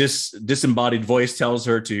the disembodied voice tells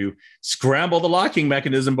her to scramble the locking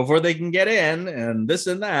mechanism before they can get in, and this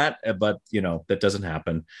and that. But that doesn't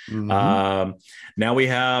happen. Now we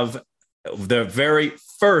have the very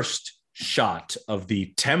first shot of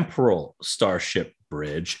the temporal starship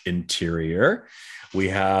bridge interior. We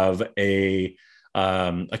have a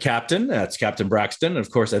captain. That's Captain Braxton. And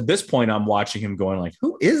of course, at this point, I'm watching him going like,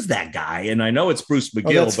 "Who is that guy?" And I know it's Bruce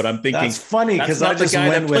McGill, but I'm thinking that's funny because I just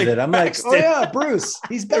went with it. I'm like, "Oh yeah, Bruce,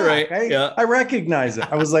 he's back." Right? I recognize it.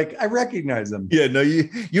 I was like, I recognize him. Yeah, no,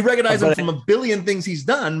 you recognize him from a billion things he's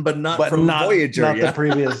done, but not from Voyager. Not the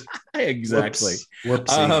previous. Exactly.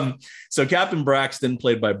 Whoopsie. So Captain Braxton,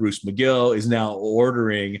 played by Bruce McGill, is now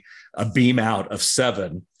ordering a beam out of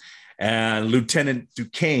 7. And Lieutenant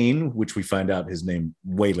Duquesne, which we find out his name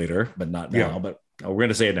way later, but not now, but we're going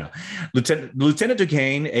to say it now. Lieutenant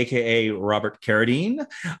Duquesne, a.k.a. Robert Carradine,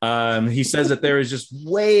 he says that there is just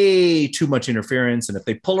way too much interference. And if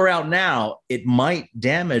they pull her out now, it might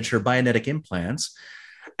damage her bionetic implants.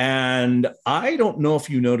 And I don't know if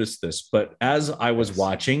you noticed this, but as I was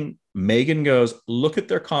watching, Megan goes, "Look at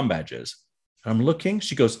their comm badges." I'm looking.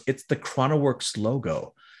 She goes, "It's the ChronoWorks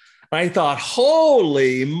logo." I thought,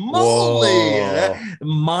 holy moly,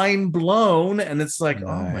 mind blown. And it's like,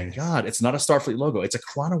 oh my God, it's not a Starfleet logo. It's a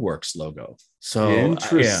ChronoWorks logo. So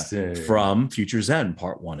interesting. From Future's End,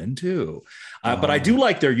 part 1 and 2. But I do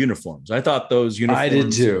like their uniforms. I thought those uniforms. I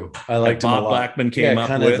did too. I liked Bob Blackman came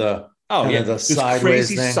up with. Oh, kind yeah. of the This sideways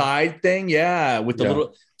crazy thing. side thing. Yeah. With the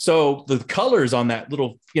little, so the colors on that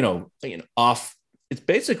little, off, it's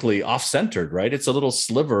basically off centered, right? It's a little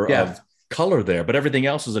sliver of color there, but everything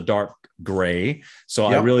else is a dark gray. So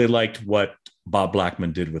I really liked what Bob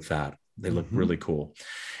Blackman did with that. They look really cool.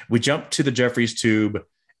 We jump to the Jeffries tube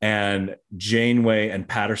and Janeway and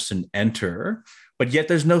Patterson enter, but yet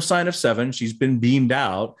there's no sign of Seven. She's been beamed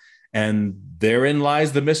out. And therein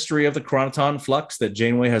lies the mystery of the chronoton flux that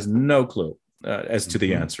Janeway has no clue as to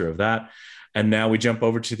the answer of that. And now we jump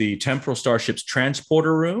over to the temporal starship's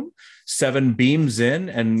transporter room. Seven beams in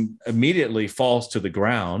and immediately falls to the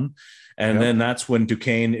ground. And then that's when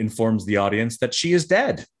Duquesne informs the audience that she is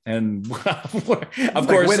dead. And of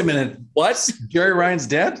course, wait a minute. What? Jeri Ryan's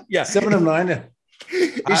dead? Yeah. 7 of 9.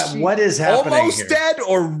 What is happening? Almost here? dead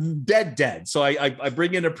or dead. So I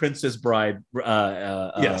bring in a Princess Bride.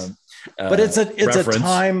 Yes. But it's a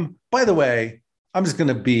time. By the way, I'm just going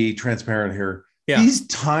to be transparent here. Yeah. These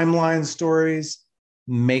timeline stories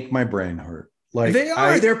make my brain hurt. Like they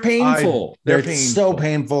are. They're painful. They're so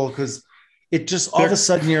painful because it just all of a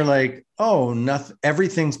sudden you're like, oh, nothing.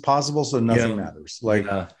 Everything's possible, so nothing matters. Like.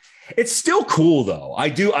 It's still cool though. I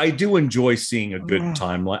do enjoy seeing a good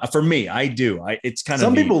timeline. For me, I do. It's kind of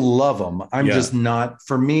some people love them. I'm just not.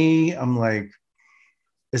 For me, I'm like,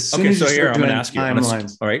 as soon as you start doing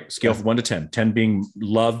timelines. All right, scale from 1 to 10. 10 being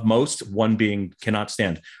love most, 1 being cannot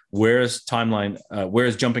stand. Where is timeline? Where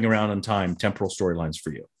is jumping around in time? Temporal storylines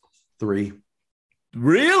for you? 3.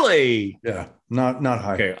 Really? Yeah, not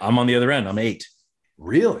high. Okay, I'm on the other end. I'm 8.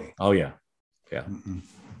 Really? Oh yeah.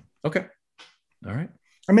 Okay. All right.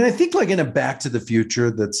 I mean, I think like in a Back to the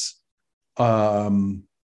Future, that's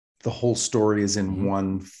the whole story is in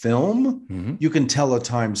one film. You can tell a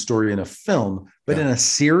time story in a film, but in a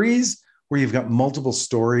series where you've got multiple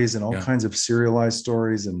stories and all kinds of serialized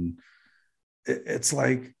stories, and it's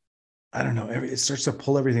like, I don't know, it starts to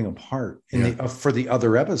pull everything apart for the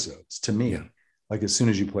other episodes to me. Like as soon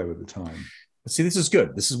as you play with the time. See, this is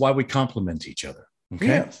good. This is why we complement each other.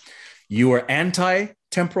 Okay. You are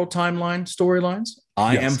anti-temporal timeline storylines.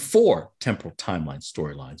 I am for temporal timeline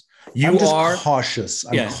storylines. I'm just cautious.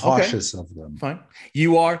 I'm cautious of them. Fine.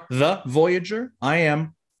 You are the Voyager. I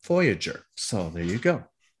am Voyager. So there you go.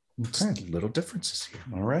 Okay. Little differences here.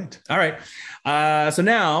 All right. So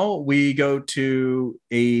now we go to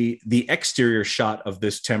the exterior shot of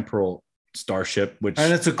this temporal starship, which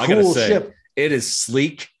and it's a cool ship. It is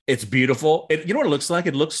sleek. It's beautiful. You know what it looks like?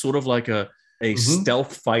 It looks sort of like a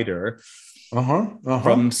stealth fighter.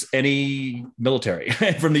 From any military,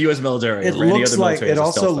 from the U.S. military. It looks like it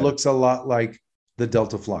also looks a lot like the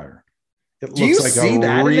Delta Flyer. It looks like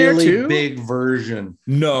a really big version.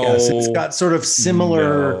 No, yes, it's got sort of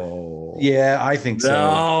similar. No. Yeah, I think so.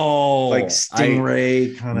 No, like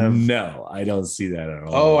Stingray kind of. No, I don't see that at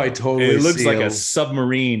all. Oh, I totally. It looks like a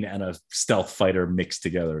submarine and a stealth fighter mixed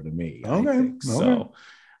together to me. Okay. So,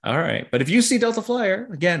 all right, but if you see Delta Flyer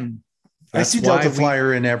again. I see Delta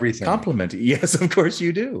Flyer in everything. Compliment. Yes, of course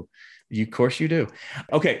you do. Of course you do.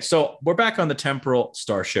 Okay, so we're back on the temporal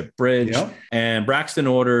starship bridge, and Braxton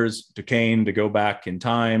orders Duquesne to go back in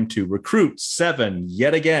time to recruit Seven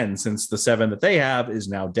yet again, since the Seven that they have is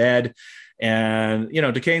now dead. And,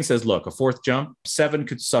 Duquesne says, look, a fourth jump, Seven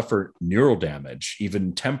could suffer neural damage,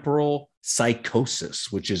 even temporal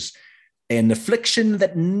psychosis, which is an affliction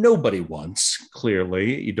that nobody wants.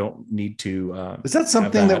 Clearly, you don't need to. Is that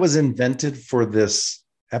something that was invented for this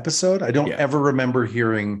episode? I don't ever remember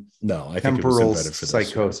hearing. No, I think temporal it was invented for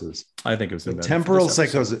psychosis. I think it was invented temporal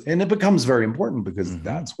psychosis, and it becomes very important because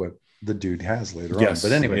that's what the dude has later on.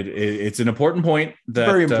 But anyway, it's an important point.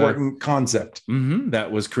 Very important concept that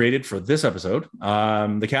was created for this episode.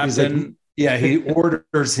 The captain, he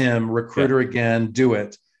orders him, recruit her again, do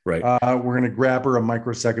it. Right. We're going to grab her a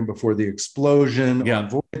microsecond before the explosion on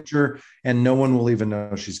Voyager, and no one will even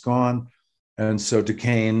know she's gone. And so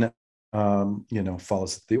Duquesne,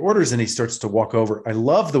 follows the orders, and he starts to walk over. I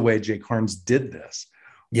love the way Jay Carnes did this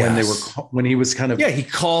when he was kind of he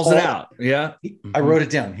calls it out. Yeah, I wrote it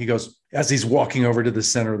down. He goes as he's walking over to the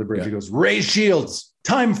center of the bridge. He goes, Ray Shields,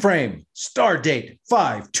 time frame, star date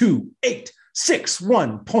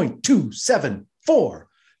 52861.274,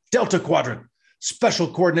 Delta Quadrant. Special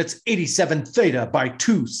coordinates 87 Theta by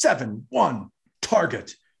 271.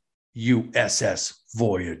 Target USS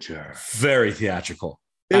Voyager. Very theatrical.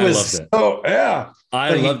 I loved it. Oh, yeah.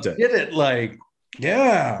 I loved it. Did it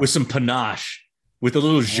with some panache, with a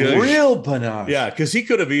little zhuzh. Real panache. Yeah, because he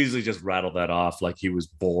could have easily just rattled that off like he was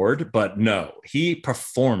bored, but no, he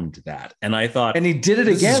performed that. And I thought. And he did it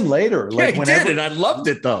again later. He did, and I loved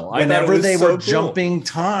it though. Whenever they were jumping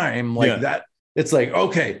time like that. It's like,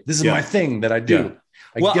 okay, this is my thing that I do.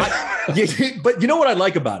 But you know what I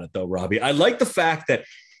like about it though, Robbie? I like the fact that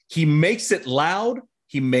he makes it loud.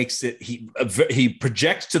 He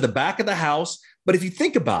projects to the back of the house. But if you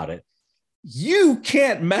think about it, you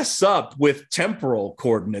can't mess up with temporal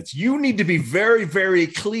coordinates. You need to be very, very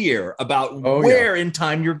clear about where in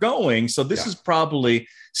time you're going. So this is probably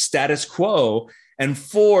status quo. And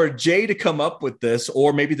for Jay to come up with this,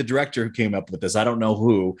 or maybe the director who came up with this, I don't know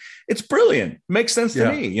who, it's brilliant. Makes sense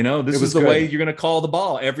to me. You know, this is the way you're going to call the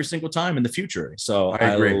ball every single time in the future. So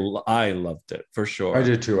I agree. I loved it for sure. I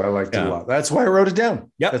did too. I liked it a lot. That's why I wrote it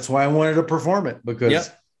down. Yeah. That's why I wanted to perform it,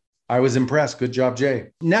 because I was impressed. Good job,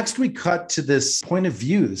 Jay. Next, we cut to this point of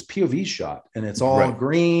view, this POV shot, and it's all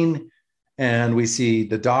green. And we see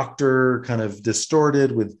the doctor kind of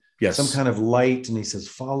distorted with some kind of light. And he says,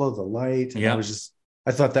 follow the light. And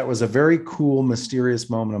I thought that was a very cool, mysterious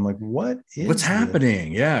moment. I'm like, what's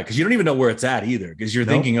happening? Yeah. Because you don't even know where it's at either. Because you're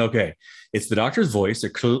thinking, okay, it's the doctor's voice.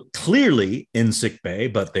 They're clearly in sick bay,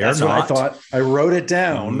 but they're not. That's what I thought. I wrote it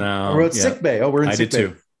down. I wrote sick bay. Oh, we're in sick bay. I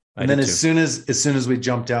did too. And then as soon as we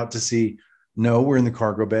jumped out to see, no, we're in the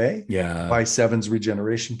cargo bay. Yeah. By Seven's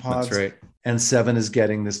regeneration pods. That's right. And Seven is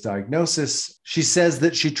getting this diagnosis. She says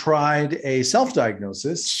that she tried a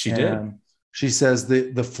self-diagnosis. She did. She says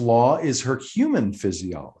that the flaw is her human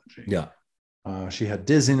physiology. Yeah. She had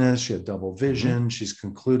dizziness. She had double vision. Mm-hmm. She's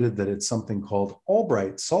concluded that it's something called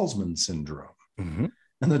Albright-Salzman syndrome. Mm-hmm.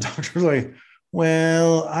 And the doctor's like,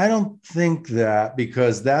 well, I don't think that,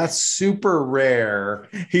 because that's super rare.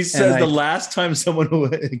 He says the last time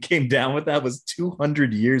someone came down with that was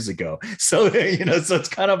 200 years ago. So, so it's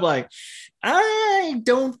kind of like, I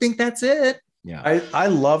don't think that's it. Yeah. I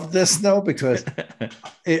love this though, because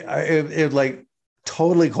it like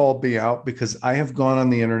totally called me out, because I have gone on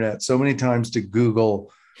the internet so many times to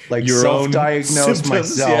Google like your self-diagnose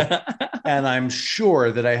myself. And I'm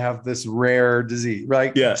sure that I have this rare disease.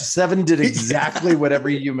 Right. Yeah. Seven did exactly what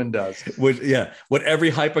every human does. What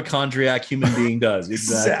every hypochondriac human being does.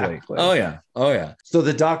 Exactly. Oh yeah. So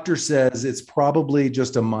the doctor says it's probably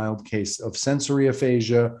just a mild case of sensory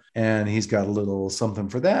aphasia. And he's got a little something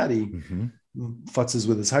for that. He futzes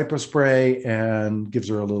with his hypospray and gives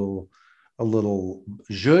her a little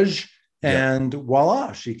zhuzh. And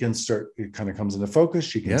voila, she can start, it kind of comes into focus.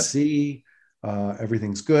 She can see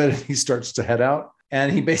everything's good. He starts to head out.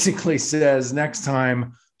 And he basically says, next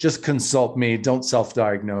time, just consult me. Don't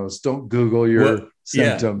self-diagnose. Don't Google your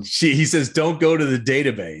symptoms. He says, don't go to the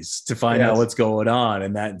database to find out what's going on.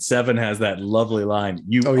 And that Seven has that lovely line,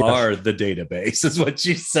 you are the database, is what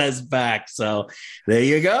she says back. So there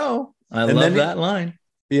you go. I love that line.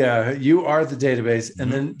 Yeah, you are the database.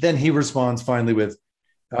 And then he responds finally with,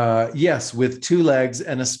 yes, with 2 legs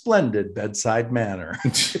and a splendid bedside manner.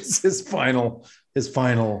 It's his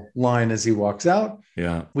final line as he walks out.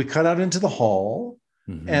 Yeah. We cut out into the hall,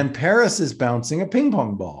 and Paris is bouncing a ping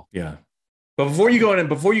pong ball. Yeah. But before you go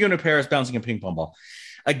into Paris bouncing a ping pong ball,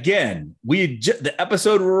 again, the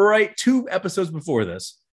episode 2 episodes before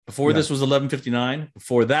this. Before this was 11:59.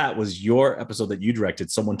 Before that was your episode that you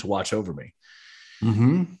directed, Someone to Watch Over Me.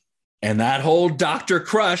 Mm-hmm. And that whole doctor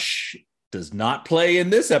crush does not play in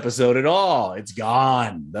this episode at all. It's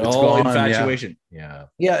gone. That whole infatuation. Yeah.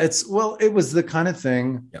 It was the kind of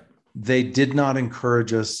thing they did not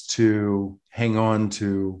encourage us to hang on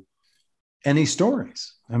to any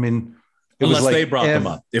stories. I mean, unless they brought them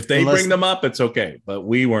up. If they bring them up, it's okay. But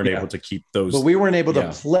we weren't able to keep those. But we weren't able to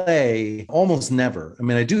play almost never. I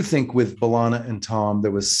mean, I do think with B'Elanna and Tom,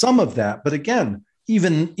 there was some of that. But again,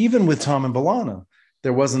 even with Tom and B'Elanna,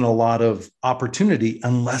 there wasn't a lot of opportunity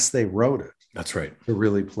unless they wrote it. That's right. To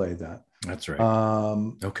really play that. That's right.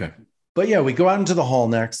 Okay. But yeah, we go out into the hall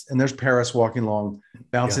next, and there's Paris walking along,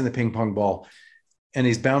 bouncing the ping pong ball, and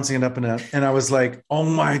he's bouncing it up and down. And I was like, oh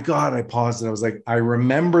my God, I paused and I was like, I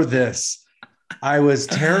remember this. I was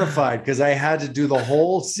terrified because I had to do the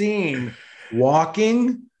whole scene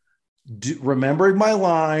walking, remembering my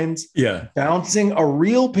lines, bouncing a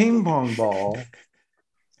real ping pong ball.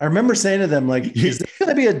 I remember saying to them, like, is this going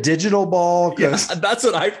to be a digital ball? Yeah, that's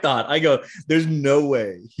what I thought. I go, there's no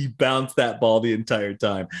way he bounced that ball the entire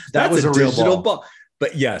time. That was a digital ball.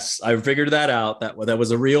 But yes, I figured that out. That was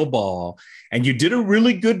a real ball. And you did a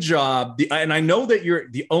really good job. And I know that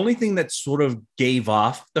the only thing that sort of gave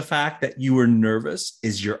off the fact that you were nervous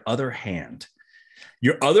is your other hand.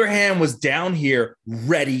 Your other hand was down here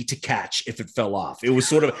ready to catch if it fell off. It was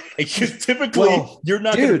sort of, typically you're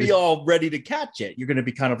not going to be all ready to catch it. You're going to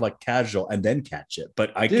be kind of like casual and then catch it.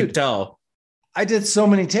 But I could tell. I did so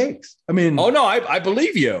many takes. I mean. Oh, no, I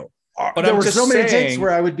believe you. But there were so many takes where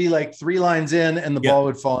I would be like 3 lines in and the ball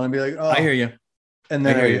would fall and I'd be like, oh. I hear you. And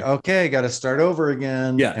then okay, got to start over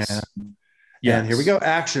again. Yes. Yes. And here we go.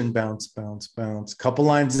 Action, bounce, bounce, bounce. Couple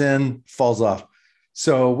lines in, falls off.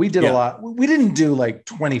 So we did a lot. We didn't do like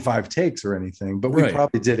 25 takes or anything, but we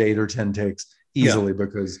probably did 8 or 10 takes easily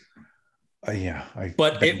because,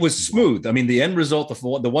 but it was smooth. I mean, the end result,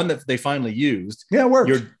 the one that they finally used, it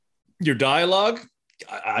worked. Your dialogue,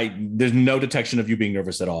 there's no detection of you being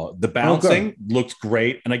nervous at all. The bouncing looked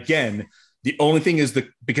great. And again, the only thing is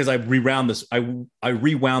because I rewound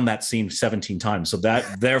that scene 17 times. So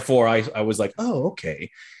that, therefore I was like, oh, okay.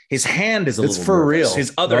 His hand is a little for nervous. Real.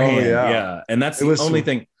 His other hand. Yeah. And that's the only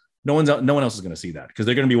thing. No one else is going to see that because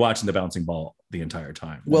they're going to be watching the bouncing ball the entire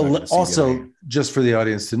time. Well, also just for the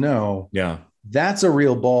audience to know, that's a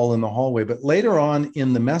real ball in the hallway. But later on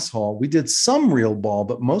in the mess hall, we did some real ball,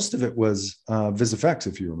 but most of it was VisFX,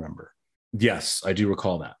 if you remember. Yes, I do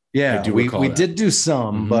recall that. Yeah, we did do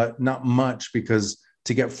some, but not much because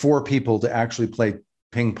to get 4 people to actually play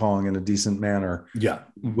ping pong in a decent manner,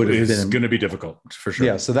 would have been going to be difficult for sure.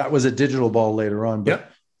 Yeah, so that was a digital ball later on.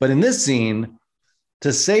 But in this scene,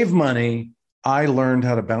 to save money, I learned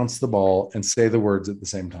how to bounce the ball and say the words at the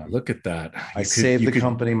same time. Look at that. I saved the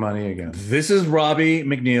company money again. This is Robbie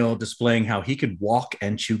McNeil displaying how he could walk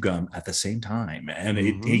and chew gum at the same time. And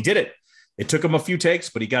he did it. It took him a few takes,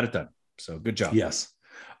 but he got it done. So good job. Yes.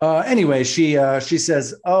 Anyway, she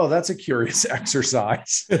says, oh, that's a curious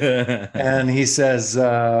exercise. And he says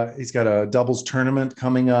he's got a doubles tournament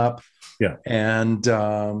coming up. Yeah. And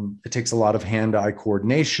it takes a lot of hand-eye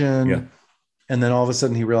coordination. Yeah. And then all of a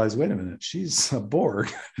sudden he realized, wait a minute, she's a Borg.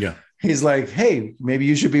 Yeah. He's like, hey, maybe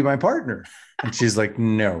you should be my partner. And she's like,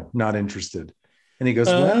 no, not interested. And he goes,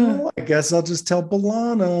 well, I guess I'll just tell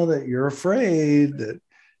B'Elanna that you're afraid that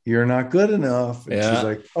you're not good enough. And she's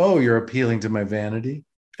like, oh, you're appealing to my vanity.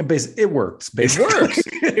 And basically, it works. Basically. It works.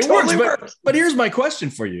 It totally works. But here's my question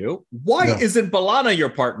for you. Why isn't B'Elanna your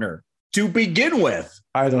partner to begin with?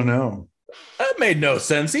 I don't know. That made no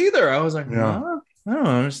sense either. I was like, no, I don't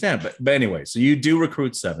understand. But anyway, so you do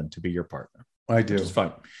recruit 7 to be your partner. I do. Which is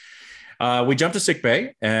fun. We jump to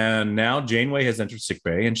sickbay, and now Janeway has entered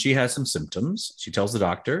sickbay, and she has some symptoms. She tells the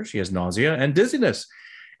doctor she has nausea and dizziness.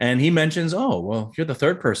 And he mentions, oh, well, you're the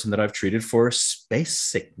 3rd person that I've treated for space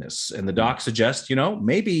sickness. And the doc suggests,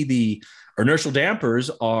 maybe the inertial dampers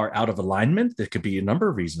are out of alignment. There could be a number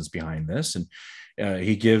of reasons behind this. And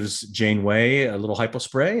he gives Janeway a little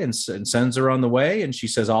hypospray and sends her on the way. And she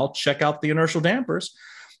says, I'll check out the inertial dampers.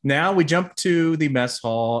 Now we jump to the mess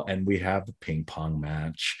hall, and we have the ping pong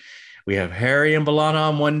match. We have Harry and B'Elanna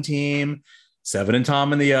on one team, Seven and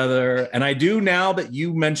Tom on the other. And I do, now that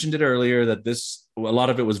you mentioned it earlier, that a lot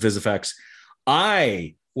of it was VisFX,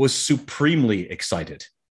 I was supremely excited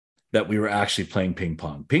that we were actually playing ping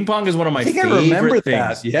pong. Ping pong is one of my favorite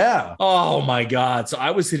things. That. Yeah. Oh my God. So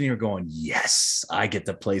I was sitting here going, yes, I get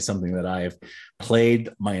to play something that I've played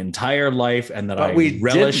my entire life and that I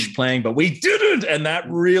relish playing, but we didn't. And that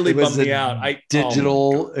really bummed me out.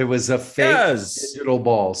 It was a fake digital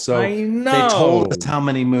ball. So they told us how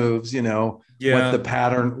many moves, what the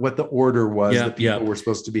pattern, what the order was that people were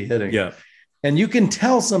supposed to be hitting. Yeah. And you can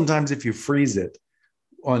tell sometimes if you freeze it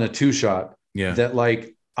on a 2-shot that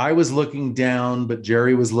like I was looking down, but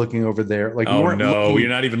Jerry was looking over there. Like, oh no, you're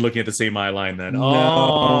not even looking at the same eye line then. No.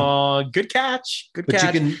 Oh, good catch. Good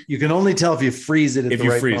catch. You can only tell if you freeze it at the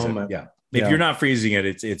right moment. If you're not freezing it,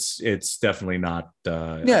 it's definitely not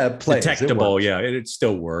plays. detectable. It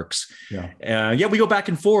still works. We go back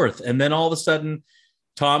and forth, and then all of a sudden,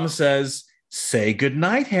 Tom says, "Say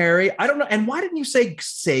goodnight, Harry." I don't know. And why didn't you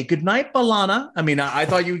say goodnight, B'Elanna? I mean, I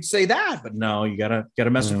thought you'd say that, but no, you gotta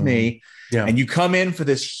mess with me. Yeah. And you come in for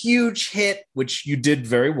this huge hit, which you did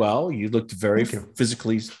very well. You looked very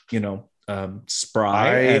physically,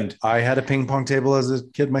 spry. And I had a ping pong table as a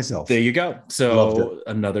kid myself. There you go. So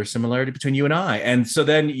another similarity between you and I. And so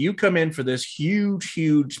then you come in for this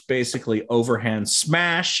huge, basically overhand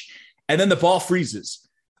smash, and then the ball freezes.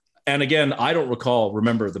 And again, I don't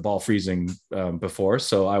remember the ball freezing before.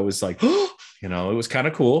 So I was like, it was kind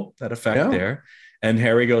of cool, that effect there. And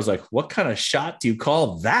Harry goes like, what kind of shot do you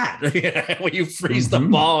call that? When you freeze the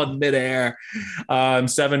ball in midair.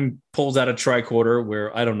 Seven pulls out a tricorder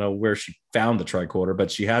where I don't know where she found the tricorder,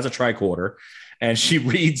 but she has a tricorder and she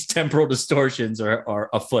reads temporal distortions are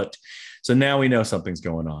afoot. So now we know something's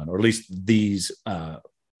going on, or at least these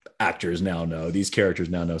actors now know, these characters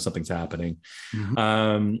now know something's happening.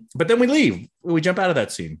 But then we leave. We jump out of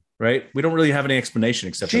that scene. Right. We don't really have any explanation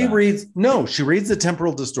except she reads the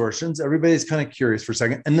temporal distortions. Everybody's kind of curious for a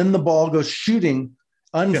second. And then the ball goes shooting,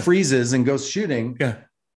 unfreezes and goes shooting. Yeah.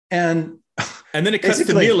 And then it cuts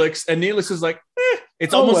to Neelix, and Neelix is like,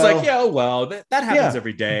 It's Oh, almost like, well. yeah, oh, well, that happens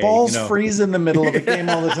every day. Balls freeze in the middle of a game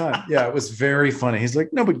Yeah. all the time. Yeah, it was very funny. He's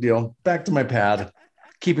like, no big deal. Back to my pad,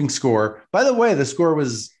 keeping score. By the way, the score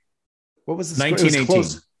was, what was the score? It was 1918.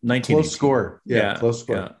 close 1918. score. Yeah, close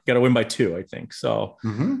score. Yeah. Got to win by 2, I think. So,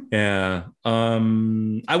 Mm-hmm. yeah.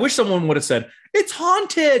 I wish someone would have said it's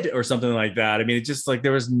haunted or something like that. I mean, it's just like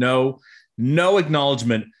there was no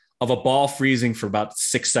acknowledgement of a ball freezing for about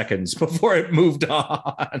 6 seconds before it moved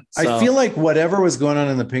on. So, I feel like whatever was going on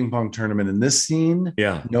in the ping pong tournament in this scene,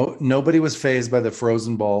 yeah, nobody was fazed by the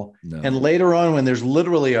frozen ball. no. And later on, when there's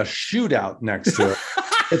literally a shootout next to it,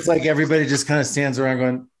 it's like everybody just kind of stands around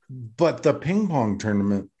going, but the ping pong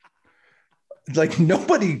tournament, like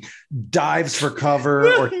nobody dives for cover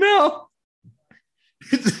or no.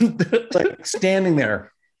 like standing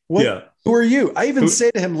there. What? Yeah. Who are you? I even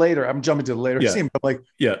say to him later, I'm jumping to the later scene, but I'm like,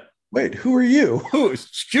 yeah. Wait, who are you? Who?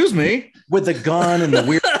 Excuse me. With the gun and the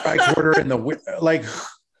weird tricorder and the like,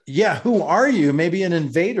 yeah, who are you? Maybe an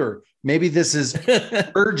invader. Maybe this is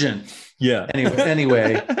urgent. Yeah.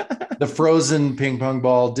 Anyway, the frozen ping pong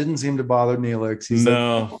ball didn't seem to bother Neelix. He's like,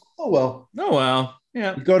 oh well. Oh well.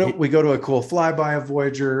 Yeah. We go to a cool flyby of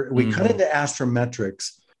Voyager. We cut into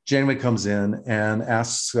astrometrics. Janeway comes in and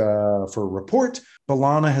asks for a report.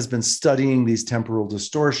 B'Elanna has been studying these temporal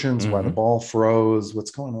distortions, why the ball froze,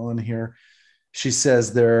 what's going on here. She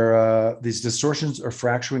says these distortions are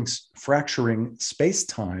fracturing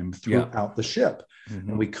space-time throughout the ship.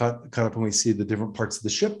 And we cut up and we see the different parts of the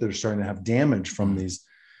ship that are starting to have damage from these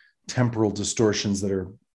temporal distortions that are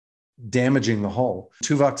damaging the hull.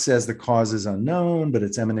 Tuvok says the cause is unknown, but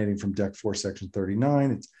it's emanating from Deck 4, Section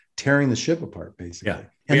 39. It's tearing the ship apart, basically. Yeah.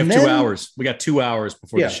 We have 2 hours. We got 2 hours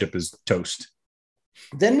before the ship is toast.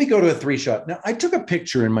 Then we go to a 3-shot. Now, I took a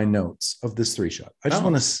picture in my notes of this 3-shot. I just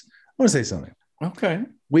want to say something. Okay.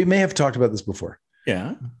 We may have talked about this before.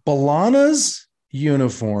 Yeah. B'Elanna's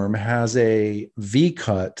uniform has a V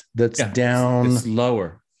cut that's down. It's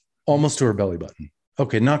lower. Almost to her belly button.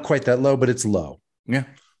 Okay, not quite that low, but it's low. Yeah.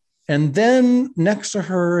 And then next to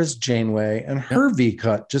her is Janeway, and her V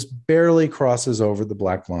cut just barely crosses over the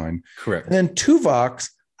black line. Correct. And then Tuvok's,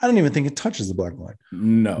 I don't even think it touches the black line.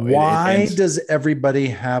 No. Why does everybody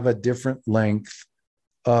have a different length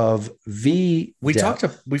of V? We've talked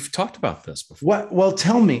about this before. What? Well,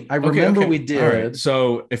 tell me. I remember we did. Right.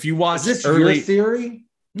 So if you watch, is this your theory?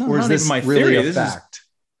 No, or is this my really theory. a fact?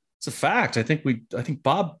 It's a fact. I think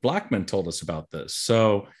Bob Blackman told us about this.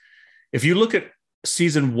 So if you look at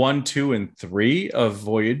season 1, 2, and 3 of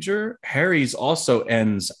Voyager, Harry's also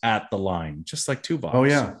ends at the line, just like Tuvok. Oh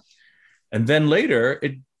yeah. And then later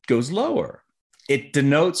it goes lower. It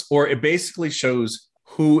denotes, or it basically shows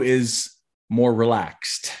who is more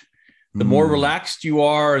relaxed. The more relaxed you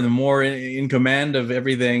are and the more in command of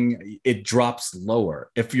everything, it drops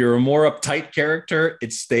lower. If you're a more uptight character,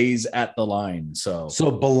 it stays at the line. So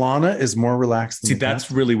B'Elanna is more relaxed. See,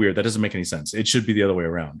 that's really weird. That doesn't make any sense. It should be the other way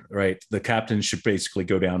around, right? The captain should basically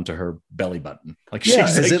go down to her belly button. Like,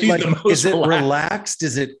 is it relaxed?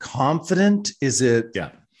 Is it confident? Is it? Yeah.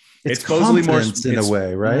 It's supposedly more in a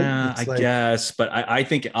way, right? Yeah, I guess. But I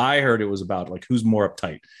think I heard it was about like who's more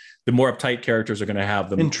uptight. The more uptight characters are going to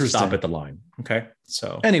have them stop at the line. Okay.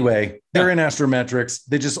 So anyway, they're in astrometrics.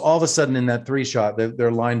 They just all of a sudden in that 3-shot,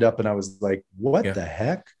 they're lined up. And I was like, what the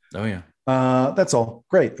heck? Oh, yeah. That's all.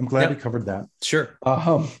 Great. I'm glad we covered that. Sure.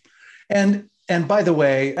 And by the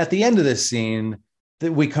way, at the end of this scene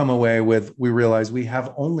that we come away with, we realize we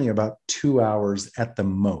have only about 2 hours at the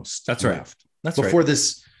most. That's left. Right. That's before right.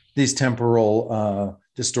 These temporal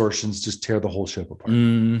distortions just tear the whole ship apart.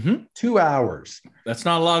 2 hours. That's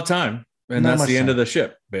not a lot of time. And that's the end of the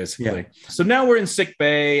ship, basically. Yeah. So now we're in sick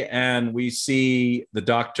bay and we see the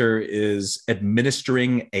doctor is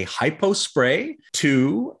administering a hypo spray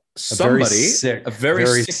to somebody, a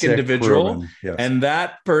very sick individual. Yes. And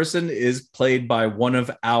that person is played by one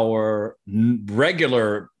of our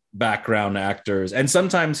regular background actors. And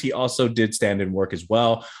sometimes he also did stand-in work as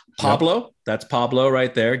well. Pablo, that's Pablo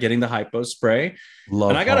right there, getting the hypo spray.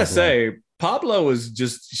 And I got to say, Pablo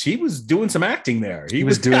she was doing some acting there. He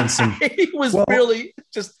was doing some, he was really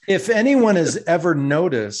just. If anyone has ever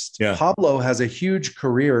noticed, Pablo has a huge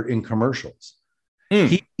career in commercials.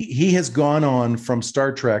 He has gone on from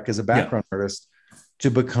Star Trek as a background artist to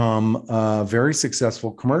become a very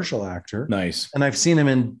successful commercial actor. Nice. And I've seen him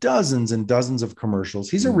in dozens and dozens of commercials.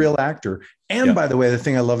 He's a real actor. And by the way, the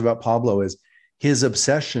thing I love about Pablo is his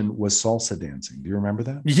obsession was salsa dancing. Do you remember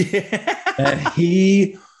that? Yeah. And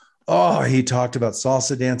he talked about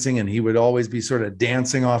salsa dancing and he would always be sort of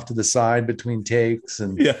dancing off to the side between takes.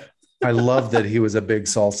 And I love that he was a big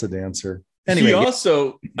salsa dancer. Anyway. He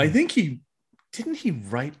also, I think didn't he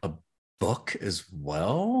write a book as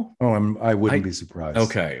well. Oh, I wouldn't be surprised.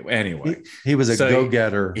 Okay. Anyway, he was a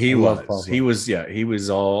go-getter. He was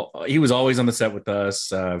always on the set with us.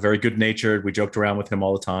 Very good natured. We joked around with him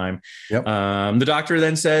all the time. Yep. The doctor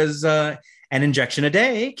then says, an injection a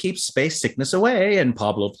day keeps space sickness away. And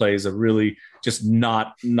Pablo plays a really just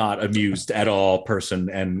not amused at all person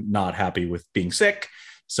and not happy with being sick.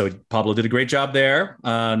 So Pablo did a great job there,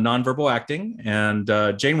 nonverbal acting. And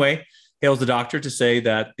Janeway hails the doctor to say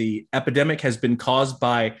that the epidemic has been caused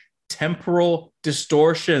by temporal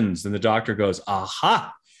distortions. And the doctor goes,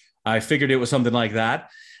 aha, I figured it was something like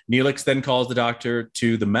that. Neelix then calls the doctor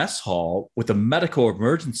to the mess hall with a medical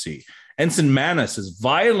emergency. Ensign Manus is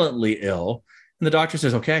violently ill, and the doctor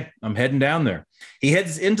says, okay, I'm heading down there. He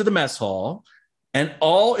heads into the mess hall, and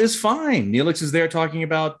all is fine. Neelix is there talking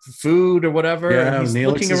about food or whatever. Yeah, and he's Neelix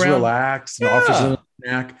looking is around. relaxed and offers him a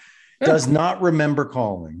snack. Does not remember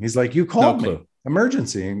calling. He's like, you called me.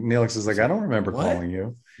 Emergency. And Neelix is like, I don't remember calling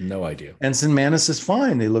you. No idea. Ensign Manus is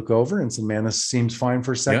fine. They look over. Ensign Manus seems fine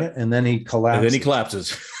for a second, and then he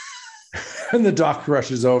collapses. And the doc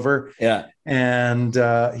rushes over. Yeah. And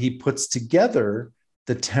he puts together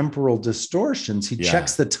the temporal distortions. He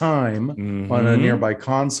checks the time on a nearby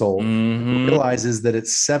console, and realizes that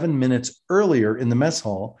it's 7 minutes earlier in the mess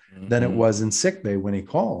hall than it was in sickbay when he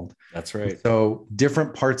called. That's right. So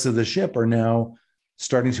different parts of the ship are now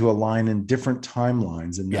starting to align in different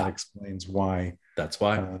timelines, and that explains why. That's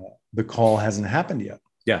why the call hasn't happened yet.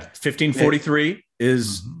 Yeah, 1543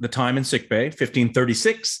 is the time in sickbay.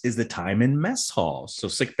 1536 is the time in mess hall. So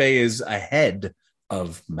sickbay is ahead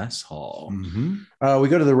of mess hall. We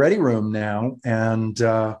go to the ready room now, and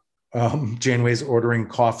Janeway's ordering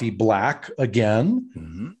coffee black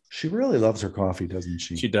again. She really loves her coffee, doesn't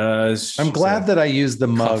she? She does. I'm glad that I used the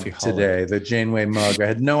mug today, the Janeway mug. I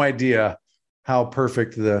had no idea how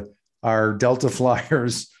perfect our Delta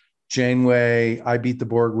Flyers Janeway I Beat the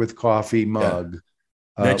Borg with Coffee mug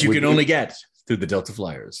that you can only get through the Delta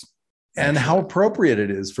Flyers. And how appropriate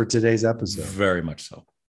it is for today's episode. Very much so.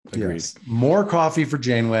 Agreed. Yes. More coffee for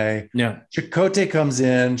Janeway. Yeah. Chakotay comes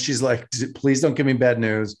in. She's like, please don't give me bad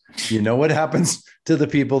news. You know what happens to the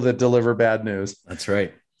people that deliver bad news. That's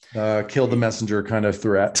right. Kill the messenger kind of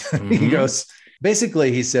threat. He goes,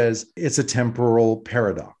 basically, he says it's a temporal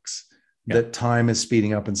paradox. That time is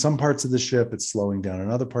speeding up in some parts of the ship. It's slowing down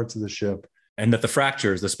in other parts of the ship. And that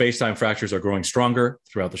the space-time fractures are growing stronger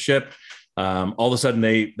throughout the ship. All of a sudden,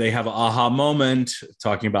 they have an aha moment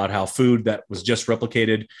talking about how food that was just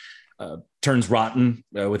replicated turns rotten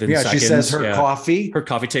within seconds. She says her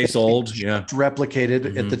coffee tastes old. Yeah,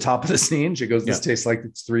 replicated at the top of the scene. She goes, this tastes like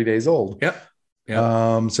it's 3 days old. Yep.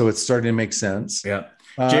 So it's starting to make sense. Yeah.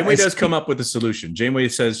 Janeway does come up with a solution. Janeway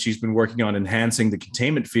says she's been working on enhancing the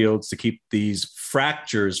containment fields to keep these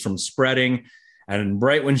fractures from spreading. And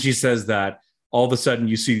right when she says that, all of a sudden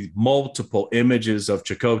you see multiple images of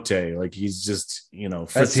Chakotay. Like he's just,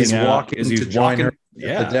 as he's walking at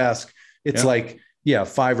the desk. It's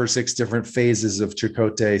 5 or 6 different phases of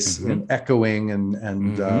Chakotay echoing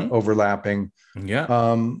and overlapping.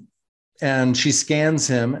 Yeah. And she scans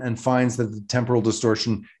him and finds that the temporal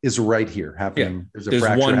distortion is right here happening. Yeah. There's a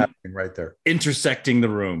fracture happening right there. Intersecting the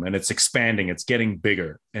room, and it's expanding. It's getting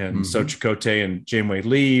bigger. And so Chakotay and Janeway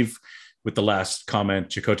leave with the last comment.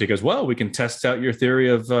 Chakotay goes, well, we can test out your theory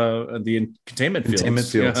of the containment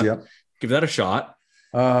fields. Yeah. Give that a shot.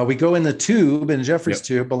 We go in the tube, in Jeffrey's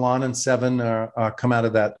tube. B'Elanna and Seven come out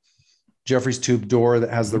of that Jeffrey's tube door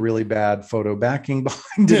that has the really bad photo backing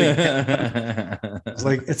behind it. It's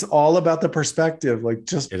like, it's all about the perspective. Like,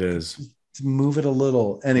 just move it a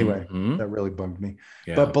little. Anyway, that really bugged me.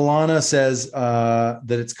 Yeah. But B'Elanna says that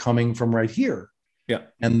it's coming from right here. Yeah.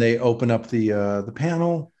 And they open up the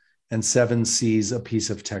panel, and Seven sees a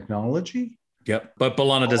piece of technology. Yep. But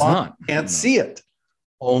B'Elanna does not. Can't see it.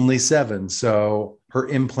 Only Seven. So her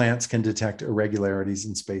implants can detect irregularities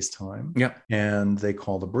in space-time. Yeah. And they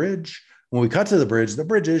call the bridge. When we cut to the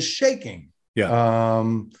bridge is shaking. Yeah.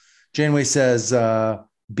 Janeway says,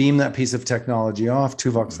 beam that piece of technology off.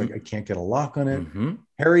 Tuvok's like, I can't get a lock on it.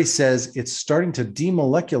 Harry says it's starting to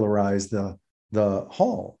demolecularize the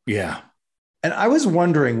hull. Yeah. And I was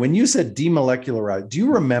wondering, when you said demolecularize, do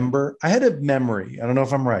you remember? I had a memory, I don't know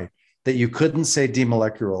if I'm right, that you couldn't say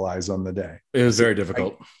demolecularize on the day. It was very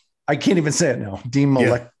difficult. I can't even say it now.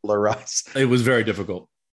 Demolecularize. Yeah. It was very difficult.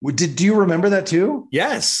 Do you remember that too?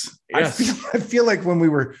 Yes. I feel like when we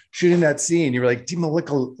were shooting that scene, you were like,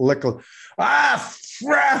 demolecular.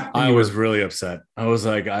 I was really upset. I was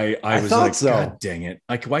like, I was like, so. God dang it.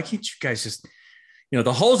 Like, why can't you guys just,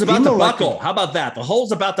 The hole's about to buckle. How about that? The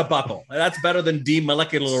hole's about to buckle. That's better than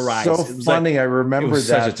demolecularized. So funny. I remember that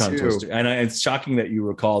such a tongue twister. And it's shocking that you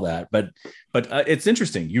recall that. But it's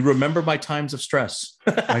interesting. You remember my times of stress.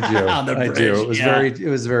 I do. I do. It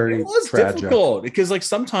was very tragic. Difficult because like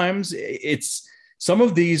sometimes it's some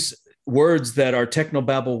of these words that are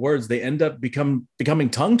technobabble words, they end up becoming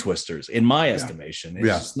tongue twisters in my estimation. It's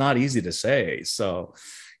just not easy to say. So,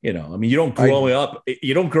 you don't grow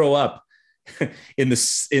up in the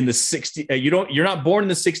 60s. You're not born in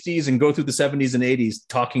the 60s and go through the 70s and 80s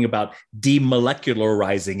talking about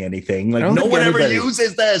demolecularizing anything. Like no one ever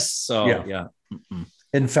uses this. So yeah.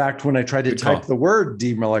 In fact, when I tried to type the word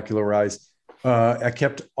demolecularize, I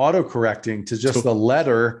kept autocorrecting to just the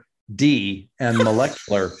letter D and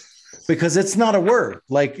molecular because it's not a word.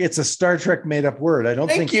 Like it's a Star Trek made up word. I don't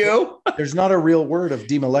think there's not a real word of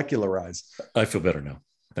demolecularize. I feel better now.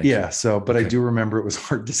 Thank you. But I do remember it was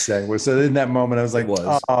hard to say. So in that moment, I was like,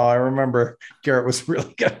 I remember Garrett was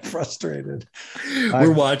really getting frustrated.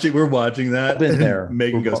 We're watching that. I've been there.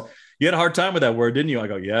 Megan goes, you had a hard time with that word, didn't you? I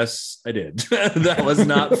go, yes, I did. That was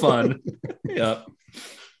not fun. Yeah.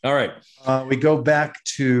 All right. We go back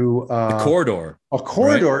to the corridor. A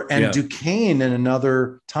corridor, right? And Duquesne and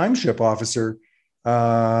another time ship officer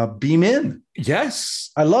beam in.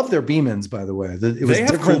 Yes. I love their beam-ins, by the way. It was they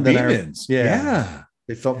have different cool than beam-ins. Yeah.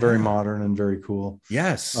 They felt very modern and very cool.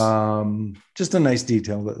 Yes. Just a nice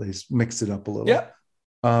detail that they mixed it up a little. Yeah.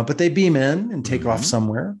 But they beam in and take off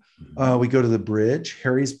somewhere. We go to the bridge.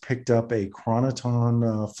 Harry's picked up a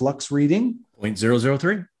chronoton flux reading.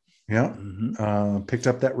 0.003. Yeah. Picked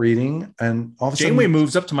up that reading. And all of a sudden, Janeway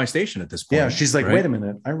moves up to my station at this point. Yeah. She's like, wait a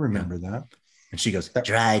minute. I remember that. And she goes,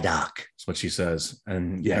 dry dock. That's what she says.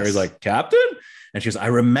 And Harry's like, Captain? And she goes, I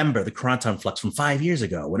remember the chronoton flux from 5 years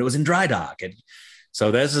ago when it was in dry dock. And so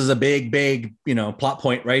this is a big, plot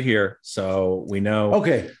point right here. So we know.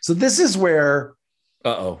 Okay. So this is where.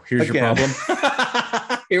 Here's your problem.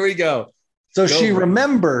 Here we go. So she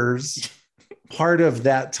remembers part of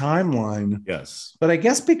that timeline. Yes. But I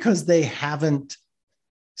guess because they haven't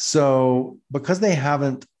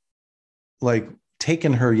like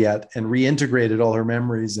taken her yet and reintegrated all her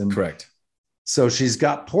memories. And correct. So she's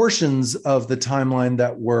got portions of the timeline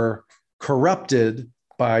that were corrupted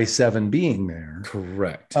by Seven being there.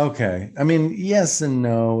 Correct. Okay. I mean, yes and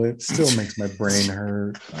no. It still makes my brain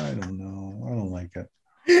hurt. I don't know. I don't like it.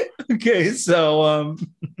 Okay. So,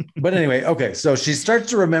 but anyway, okay. So she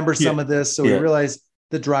starts to remember some of this. So we realize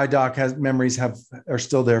the dry dock memories are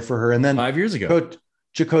still there for her. And then 5 years ago,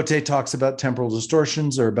 Chakotay talks about temporal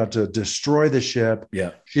distortions or about to destroy the ship.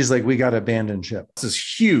 Yeah. She's like, we got to abandon ship. This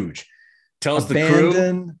is huge. Tells abandon the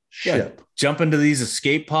crew, ship. Jump into these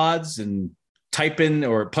escape pods and type in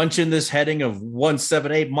or punch in this heading of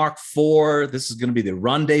 178 Mark IV. This is going to be the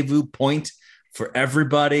rendezvous point for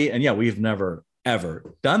everybody. And we've never,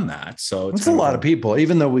 ever done that. So it's a lot of people,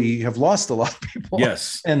 even though we have lost a lot of people.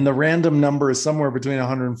 Yes. And the random number is somewhere between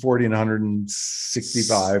 140 and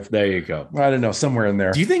 165. There you go. I don't know, somewhere in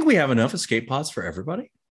there. Do you think we have enough escape pods for everybody?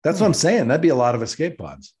 That's what I'm saying. That'd be a lot of escape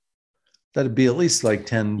pods. That'd be at least like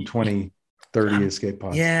 10, 20, 30 escape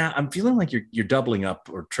pods. Yeah, I'm feeling like you're doubling up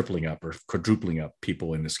or tripling up or quadrupling up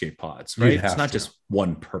people in escape pods, right? It's not just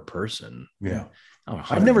one per person. Yeah.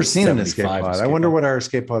 I've never seen an escape pod. I wonder what our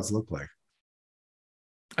escape pods look like.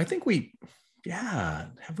 I think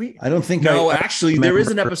have we? I don't think. No, actually, there is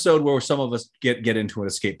an episode where some of us get into an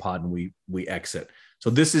escape pod and we exit. So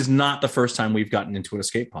this is not the first time we've gotten into an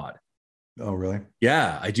escape pod. Oh, really?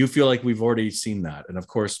 Yeah, I do feel like we've already seen that. And of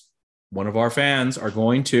course, one of our fans are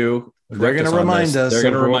going to. They're going to remind us. They're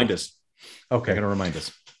going to remind us. Okay. They're going to remind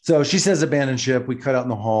us. So she says abandoned ship. We cut out in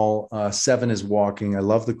the hall. Seven is walking. I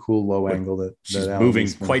love the cool low angle that she's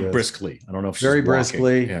moving quite briskly. I don't know if she's very walking.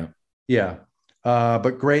 Briskly. Yeah.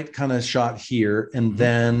 But great kind of shot here. And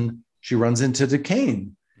then she runs into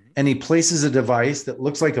Duquesne and he places a device that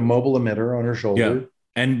looks like a mobile emitter on her shoulder. Yeah.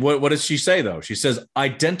 And what does she say though? She says,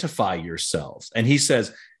 identify yourselves. And he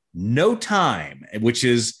says, no time, which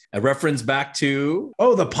is a reference back to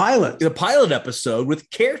the pilot episode with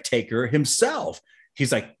Caretaker himself.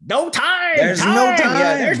 He's like, no time. There's no time.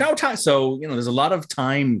 Yeah, there's no time. So, there's a lot of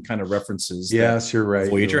time kind of references. Yes, you're right.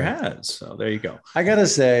 Voyager has. So there you go. I got to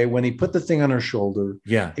say, when he put the thing on her shoulder,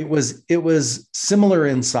 it was similar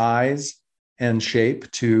in size and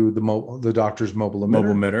shape to the doctor's mobile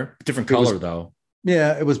emitter. Different color though.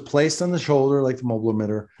 Yeah, it was placed on the shoulder like the mobile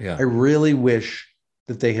emitter. Yeah. I really wish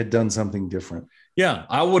that they had done something different. Yeah,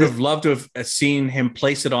 I would have loved to have seen him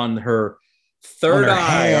place it on her third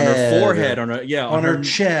eye, on her forehead, on her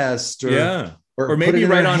chest, or maybe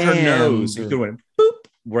right on her nose. He could have went boop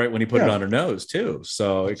right when he put it on her nose too.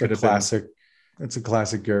 So it could have classic. It's a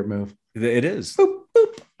classic Garrett move. It is. Boop,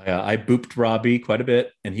 boop. I booped Robbie quite a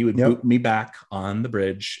bit, and he would boop me back on the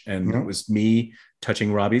bridge, and it was me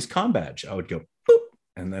touching Robbie's comm badge. I would go boop,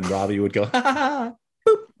 and then Robbie would go ha ha ha,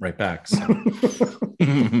 boop, right back. So,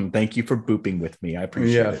 thank you for booping with me. I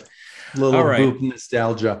appreciate it. Little boop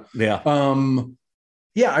nostalgia. Yeah.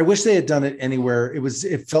 Yeah, I wish they had done it anywhere.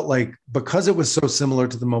 It felt like, because it was so similar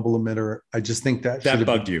to the mobile emitter, I just think that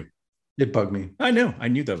bugged you. It bugged me. I knew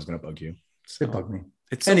that was going to bug you. So. It bugged me.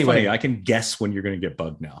 It's so funny. I can guess when you're going to get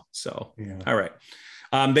bugged now. So, all right.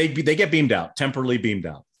 They get beamed out, temporarily beamed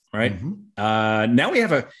out. Right. Mm-hmm. Now we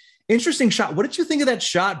have a interesting shot. What did you think of that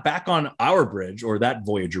shot back on our bridge, or that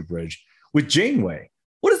Voyager bridge, with Janeway?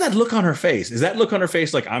 What is that look on her face? Is that look on her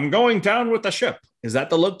face like, I'm going down with the ship? Is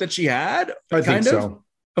that the look that she had? I think so.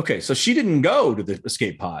 Okay, so she didn't go to the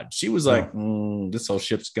escape pod. She was like, this whole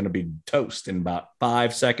ship's going to be toast in about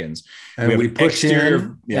 5 seconds. And we push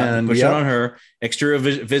in. And push in on her. Exterior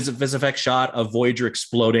vis-effect shot of Voyager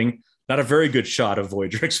exploding. Not a very good shot of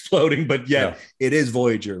Voyager exploding, but yet it is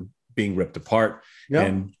Voyager being ripped apart. Yep.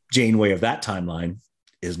 And Janeway of that timeline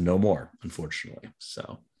is no more, unfortunately.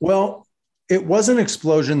 So, well, it was an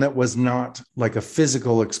explosion that was not like a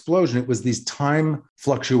physical explosion. It was these time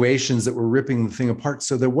fluctuations that were ripping the thing apart.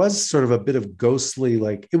 So there was sort of a bit of ghostly,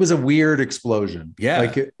 like, it was a weird explosion. Yeah.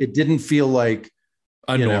 Like it didn't feel like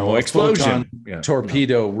a normal explosion.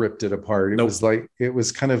 Torpedo ripped it apart. It was like, it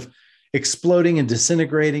was kind of exploding and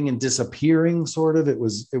disintegrating and disappearing, sort of. It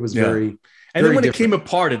was very. And then when it came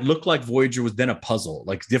apart, it looked like Voyager was then a puzzle.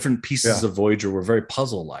 Like different pieces of Voyager were very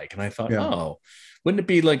puzzle-like. And I thought, wouldn't it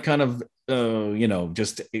be like kind of,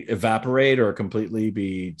 just evaporate or completely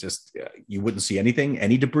be just, you wouldn't see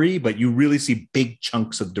any debris, but you really see big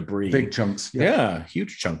chunks of debris. Big chunks. Yeah,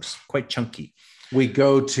 huge chunks, quite chunky. We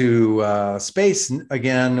go to space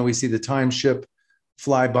again. We see the time ship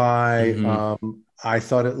fly by. Mm-hmm. I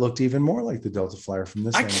thought it looked even more like the Delta Flyer from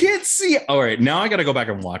this. I can't see it. All right, now I got to go back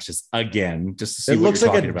and watch this again just to see. It looks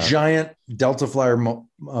like a giant Delta Flyer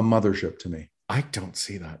mothership to me. I don't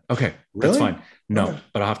see that. Okay, really? That's fine. No,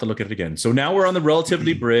 but I'll have to look at it again. So now we're on the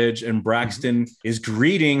Relativity bridge, and Braxton is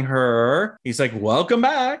greeting her. He's like, welcome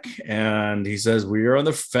back. And he says, we are on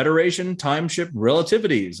the Federation time ship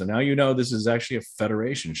Relativity. So now you know this is actually a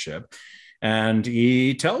Federation ship. And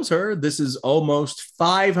he tells her this is almost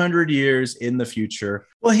 500 years in the future.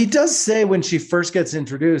 Well, he does say when she first gets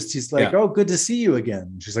introduced, he's like, oh, good to see you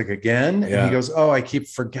again. She's like, again? And he goes, oh, I keep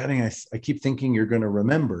forgetting. I keep thinking you're going to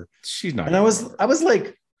remember. She's not. And I was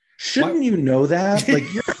like, shouldn't you know that?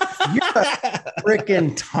 Like, you're a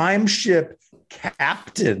freaking time ship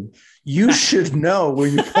captain. You should know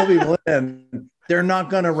when you pull people in, they're not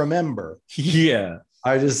going to remember. Yeah.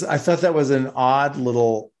 I thought that was an odd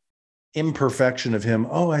little imperfection of him.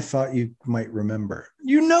 Oh, I thought you might remember.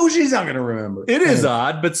 You know, she's not going to remember. It is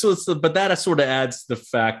odd, but but that sort of adds to the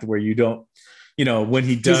fact where you don't, when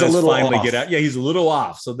he does finally get out. Yeah, he's a little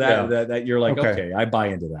off. So that you're like, okay, I buy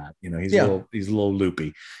into that. He's a little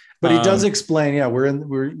loopy. But he does explain,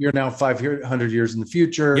 you're now 500 years in the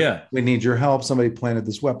future. Yeah. We need your help. Somebody planted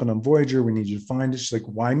this weapon on Voyager. We need you to find it. She's like,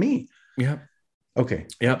 why me? Yeah. Okay.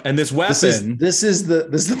 Yeah. And this weapon. This is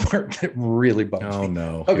the part that really bugs me. Oh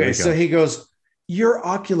no. Okay. So he goes, your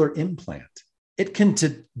ocular implant, it can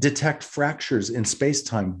detect fractures in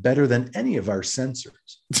space-time better than any of our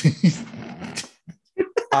sensors.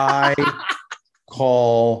 I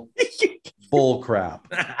call bull crap.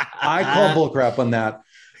 I call bull crap on that.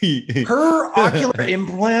 Her ocular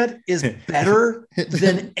implant is better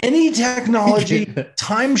than any technology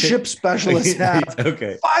time ship specialists have.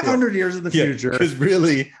 Okay. 500 years in the future. Because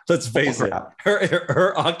really, let's face it,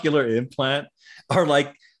 her ocular implant are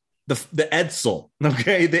like the Edsel.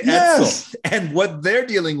 Okay. The Edsel. And what they're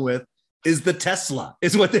dealing with is the Tesla,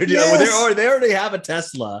 is what they're dealing with. Or they already have a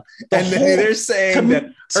Tesla. They're saying that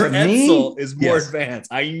her Edsel is more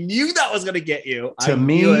advanced. I knew that was going to get you. To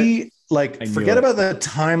me, like, forget about the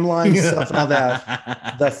timeline stuff and all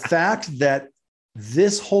that. The fact that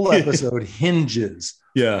this whole episode hinges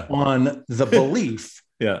on the belief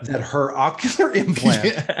that her ocular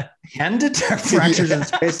implant can detect fractures in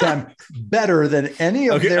space-time better than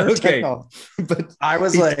any of their technology. But I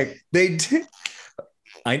was like, they did.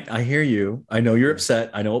 I hear you. I know you're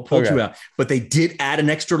upset. I know it pulled you out, but they did add an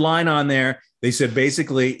extra line on there. They said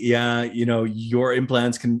basically, your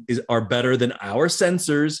implants are better than our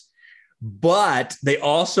sensors, but they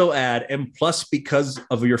also add, and plus because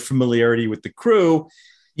of your familiarity with the crew,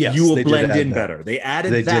 you will blend in better. They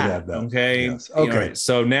added that. Did add that. Okay. Yes. Okay.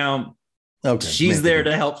 So now she's there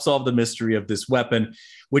to help solve the mystery of this weapon,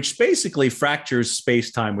 which basically fractures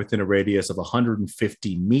space-time within a radius of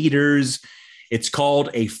 150 meters. It's called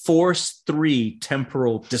a Force 3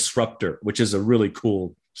 temporal disruptor, which is a really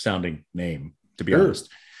cool sounding name, to be honest.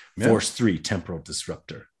 Yeah. Force 3 temporal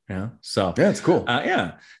disruptor. Yeah. So yeah, it's cool.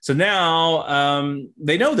 Yeah. So now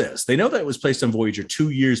they know this. They know that it was placed on Voyager 2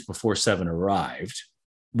 years before 7 arrived,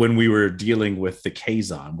 when we were dealing with the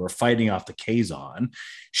Kazon. We're fighting off the Kazon.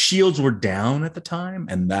 Shields were down at the time,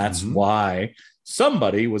 and that's why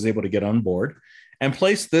somebody was able to get on board and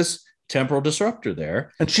place this temporal disruptor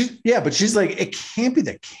there. And she's like, it can't be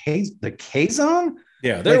the Kazon.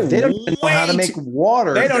 Yeah, they don't even know how to make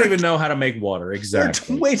water. They don't even know how to make water.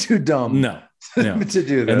 Exactly. They're way too dumb. No. to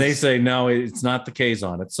do this. And they say, no, it's not the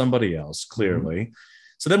Kazon. It's somebody else, clearly.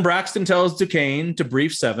 So then Braxton tells Duquesne to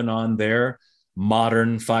brief 7 on their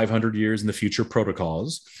modern 500 years in the future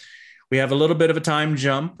protocols. We have a little bit of a time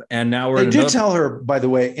jump, and now They do tell her, by the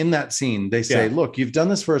way, in that scene, they say, look, you've done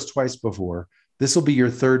this for us twice before. This will be your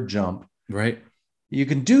third jump. Right. You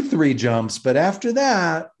can do 3 jumps, but after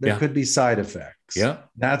that, there could be side effects. Yeah.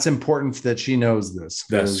 That's important that she knows this.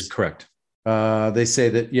 That's correct. They say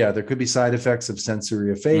that, there could be side effects of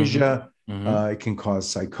sensory aphasia. It can cause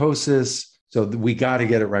psychosis. So we got to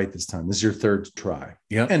get it right this time. This is your third try.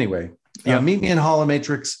 Yeah. Anyway, meet me in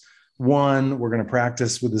Holomatrix 1. We're going to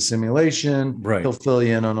practice with the simulation. Right. He'll fill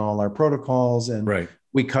you in on all our protocols. And right.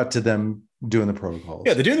 we cut to them doing the protocols.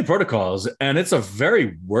 Yeah, they're doing the protocols, and it's a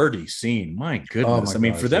very wordy scene. My goodness.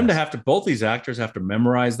 Them to have to, both these actors have to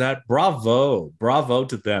memorize that. Bravo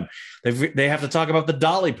to them. They have to talk about the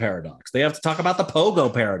Dolly paradox. They have to talk about the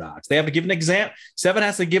Pogo paradox. They have to give an example. 7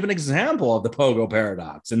 has to give an example of the Pogo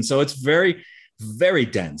paradox. And so it's very, very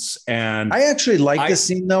dense. And I actually like this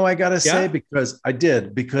scene, though, I got to say, because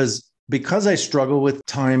I struggle with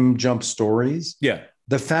time jump stories. Yeah.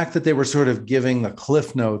 The fact that they were sort of giving the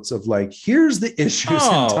cliff notes of like, here's the issues in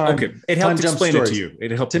time. Okay. It helped explain it to you.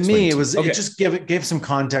 It helped. To me, it just gave some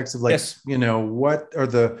context of like, what are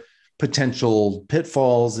the potential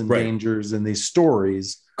pitfalls and dangers in these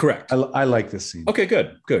stories. Correct. I like this scene. Okay,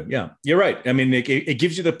 good. Yeah, you're right. I mean, it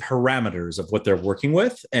gives you the parameters of what they're working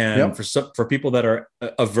with. And for people that are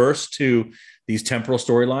averse to these temporal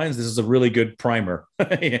storylines, this is a really good primer.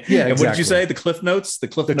 Exactly. And what did you say? The cliff notes? The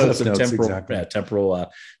cliff notes of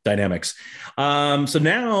temporal dynamics. So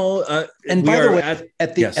now, and by the way,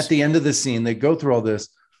 at the end of the scene, they go through all this.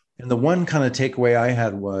 And the one kind of takeaway I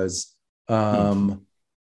had was,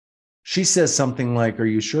 she says something like, "Are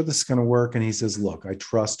you sure this is going to work?" And he says, "Look, I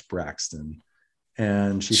trust Braxton."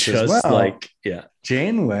 And she says, "Well,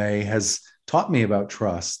 Janeway has taught me about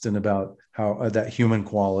trust and about how that human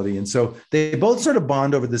quality." And so they both sort of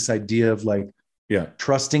bond over this idea of like,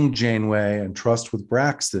 trusting Janeway and trust with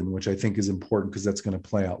Braxton, which I think is important because that's going to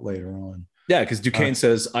play out later on. Yeah, because Duquesne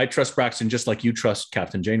says, "I trust Braxton just like you trust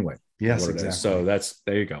Captain Janeway." Yes, exactly. So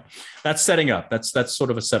there you go. That's setting up. That's sort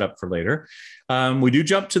of a setup for later. We do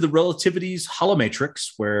jump to the Relativity's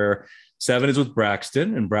Holomatrix, where 7 is with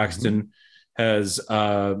Braxton, and Braxton has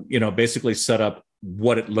basically set up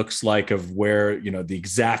what it looks like of where the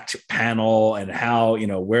exact panel and how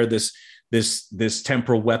where this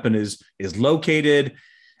temporal weapon is located.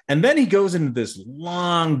 And then he goes into this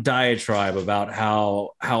long diatribe about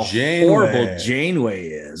how horrible Janeway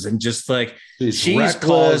is, and just like she's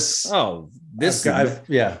close. Oh,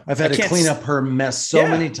 I've had to clean up her mess so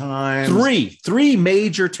many times. Three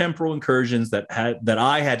major temporal incursions that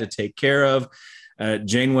I had to take care of.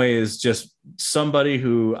 Janeway is just somebody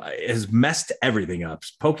who has messed everything up,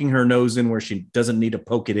 poking her nose in where she doesn't need to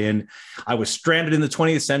poke it in. I was stranded in the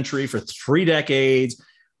 20th century for 3 decades.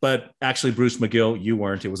 But actually, Bruce McGill, you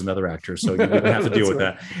weren't. It was another actor, so you didn't have to deal with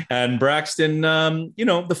that. And Braxton,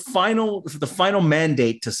 the final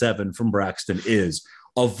mandate to 7 from Braxton is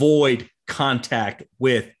avoid contact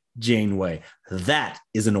with Janeway. That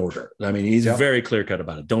is an order. I mean, he's very clear cut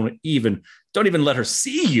about it. Don't even let her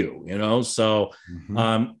see you. So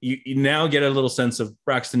you now get a little sense of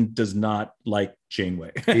Braxton does not like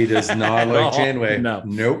Janeway. He does not like Janeway. No,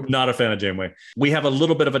 nope, not a fan of Janeway. We have a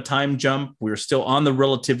little bit of a time jump. We're still on the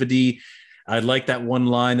Relativity. I like that one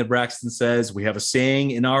line that Braxton says. We have a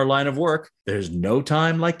saying in our line of work: "There's no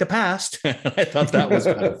time like the past." I thought that was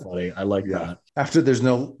kind of funny. I like that. After "There's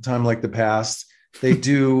no time like the past," they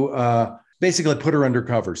do basically put her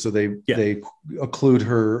undercover. So they occlude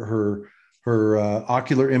her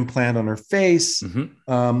ocular implant on her face.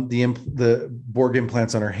 The Borg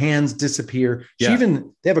implants on her hands disappear. They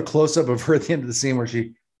have a close-up of her at the end of the scene where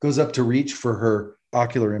she goes up to reach for her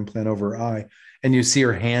ocular implant over her eye, and you see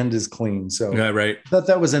her hand is clean. So I thought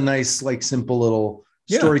that was a nice, like, simple little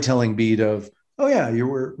storytelling beat of,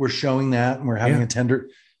 we're showing that, and we're having a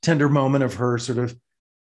tender moment of her sort of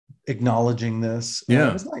acknowledging this.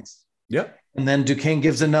 It was nice. Yep. And then Duquesne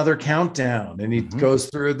gives another countdown and he goes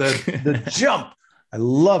through the jump. I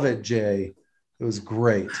love it, Jay. It was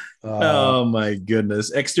great. Oh my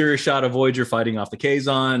goodness. Exterior shot of Voyager fighting off the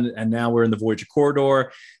Kazon. And now we're in the Voyager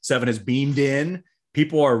corridor. Seven has beamed in.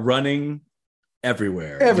 People are running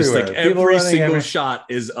everywhere. Just like every single shot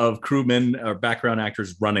is of crewmen or background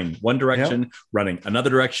actors running one direction, running another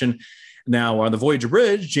direction. Now on the Voyager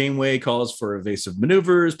bridge, Janeway calls for evasive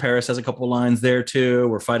maneuvers. Paris has a couple of lines there too.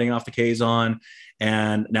 We're fighting off the Kazon.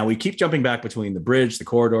 And now we keep jumping back between the bridge, the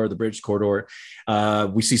corridor, the bridge corridor.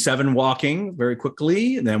 We see Seven walking very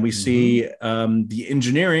quickly. And then we see the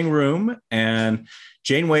engineering room, and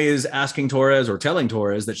Janeway is asking Torres, or telling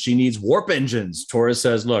Torres, that she needs warp engines. Torres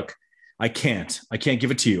says, look, I can't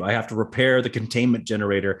give it to you. I have to repair the containment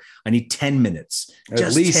generator. I need 10 minutes.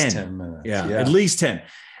 At least 10 minutes. Yeah, at least 10.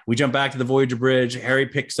 We jump back to the Voyager bridge. Harry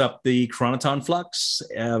picks up the chronoton flux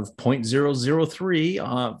of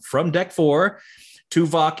 0.003 from deck 4.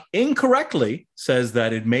 Tuvok incorrectly says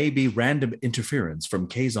that it may be random interference from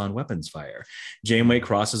Kazon weapons fire. Janeway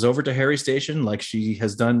crosses over to Harry's station like she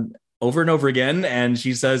has done over and over again, and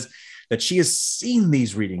she says that she has seen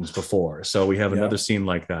these readings before. So we have another scene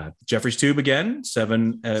like that. Jeffrey's tube again.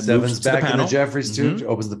 Seven's back in the Jeffrey's tube,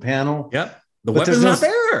 opens the panel. Yep. The weapon's not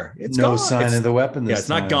there. It's no sign of the weapon. It's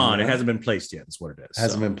not gone. Right? It hasn't been placed yet. That's what it is.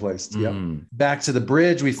 Hasn't been placed. Yep. Back to the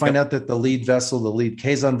bridge. We find out that the lead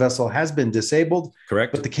Kazon vessel has been disabled.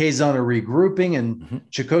 Correct. But the Kazon are regrouping, and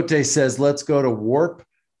Chakotay says, let's go to warp.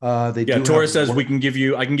 Torres says, I can give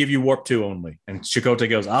you warp 2 only. And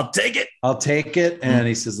Chakotay goes, I'll take it. And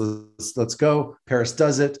he says, let's go. Paris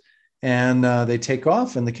does it. And they take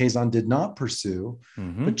off, and the Kazon did not pursue.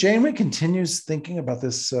 But Janeway continues thinking about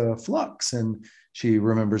this flux, and she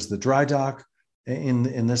remembers the dry dock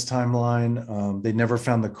in this timeline. They never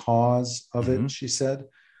found the cause of it, she said.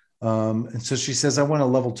 And so she says, I want a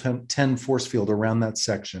level 10 force field around that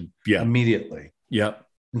section immediately. Yep.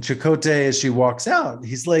 And Chakotay, as she walks out,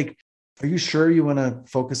 he's like, are you sure you want to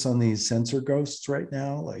focus on these sensor ghosts right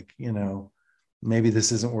now? Like, maybe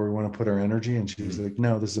this isn't where we want to put our energy. And she's like,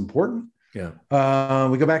 no, this is important. Yeah.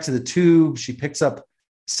 We go back to the tube.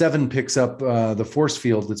 Seven picks up the force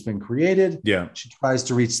field that's been created. Yeah. She tries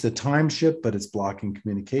to reach the time ship, but it's blocking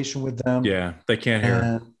communication with them. Yeah. They can't hear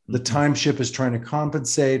her. The time ship is trying to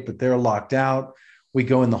compensate, but they're locked out. We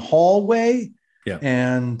go in the hallway. Yeah.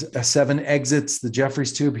 And Seven exits the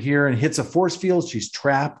Jeffrey's tube here and hits a force field. She's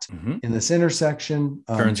trapped in this intersection.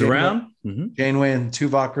 Turns around. Janeway and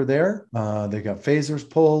Tuvok are there. They got phasers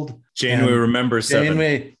pulled. Janeway remembers Seven.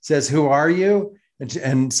 Janeway says, who are you?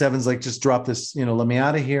 And Seven's like, just drop this, let me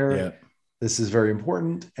out of here. Yeah. This is very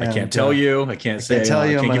important. And, I can't tell you. I can't say, I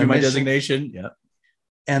can't give you my designation. Yeah.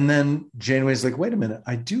 And then Janeway's like, wait a minute.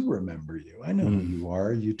 I do remember you. I know who you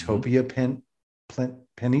are. Utopia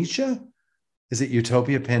Planitia? Is it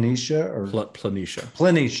Utopia Planitia or Planitia?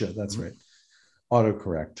 Planitia, that's right.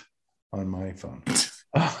 Autocorrect on my phone.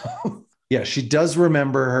 Yeah, she does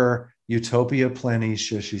remember her. Utopia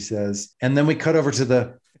Planitia, she says. And then we cut over to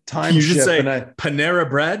the time ship. You should say Panera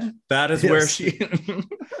Bread. That is where she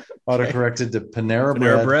autocorrected to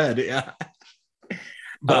Panera Bread. Yeah.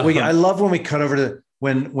 But I love when we cut over to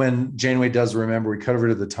when Janeway does remember, we cut over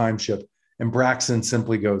to the time ship, and Braxton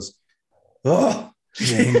simply goes, "Oh,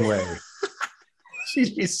 Janeway."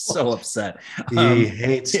 She's so upset. He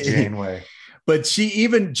hates Janeway. But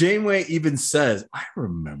Janeway even says, I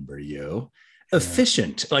remember you.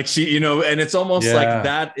 Efficient. Like she, and it's almost like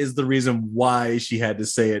that is the reason why she had to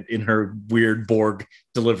say it in her weird Borg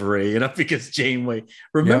delivery, because Janeway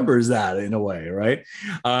remembers that in a way, right?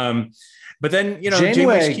 But then,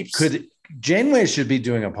 Janeway should be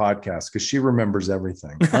doing a podcast because she remembers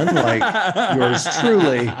everything, unlike yours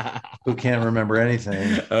truly, who can't remember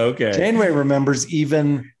anything. Okay. Janeway remembers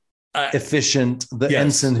even efficient,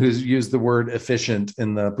 ensign who's used the word efficient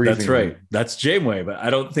in the briefing. That's right. That's Janeway, but I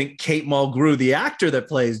don't think Kate Mulgrew, the actor that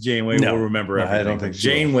plays Janeway, will remember everything. I don't think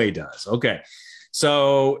Janeway does. Okay.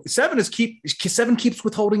 So Seven keeps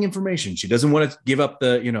withholding information. She doesn't want to give up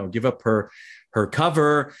her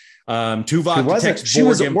cover. Tuvok detects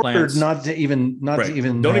Borg implants. Not to even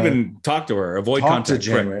don't even talk to her. Avoid contact.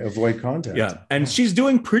 Avoid contact. Yeah, and she's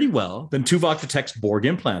doing pretty well. Then Tuvok detects Borg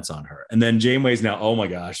implants on her, and then Janeway's now, oh my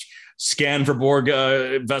gosh, scan for Borg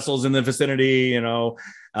vessels in the vicinity.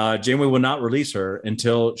 Janeway will not release her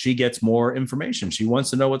until she gets more information. She wants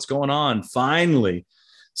to know what's going on. Finally,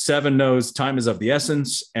 Seven knows time is of the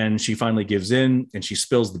essence, and she finally gives in and she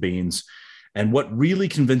spills the beans. And what really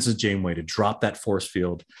convinces Janeway to drop that force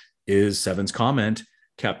field is Seven's comment,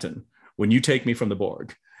 Captain, when you take me from the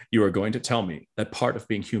Borg, you are going to tell me that part of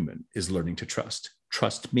being human is learning to trust.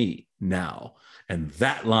 Trust me now. And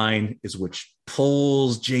that line is which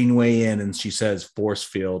pulls Janeway in, and she says, force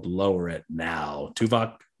field, lower it now.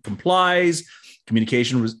 Tuvok complies.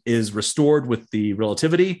 Communication is restored with the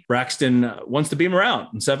Relativity. Braxton wants to beam her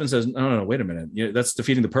out, and Seven says, no, wait a minute. That's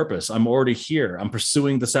defeating the purpose. I'm already here. I'm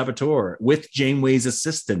pursuing the saboteur with Janeway's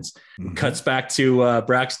assistance. Mm-hmm. Cuts back to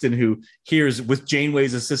Braxton, who hears with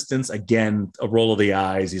Janeway's assistance, again, a roll of the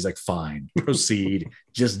eyes. He's like, fine, proceed,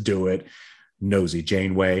 just do it. Nosy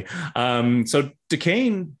Janeway. So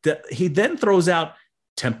Duquesne, he then throws out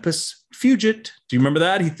Tempus Fugit. Do you remember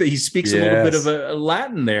that? He speaks a little bit of a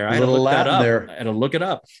Latin there. I had to look that up. I had to look it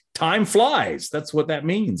up. Time flies. That's what that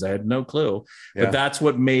means. I had no clue. Yeah. But that's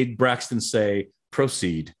what made Braxton say,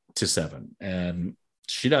 proceed to Seven. And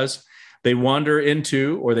she does. They wander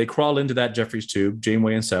into, or they crawl into that Jeffries tube,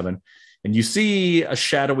 Janeway and Seven. And you see a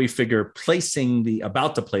shadowy figure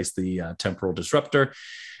about to place the temporal disruptor.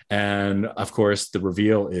 And of course, the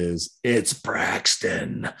reveal is it's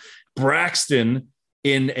Braxton. Braxton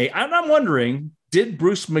I'm wondering, did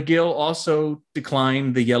Bruce McGill also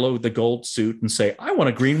decline the gold suit and say, I want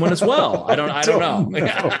a green one as well? I don't know.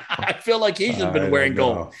 I feel like he should have been wearing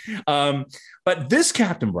gold. But this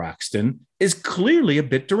Captain Braxton is clearly a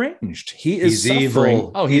bit deranged. He's suffering.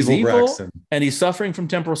 Evil. Oh, he's evil. Braxton. And he's suffering from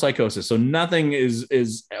temporal psychosis. So nothing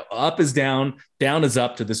is up is down is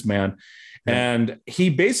up to this man. Yeah. And he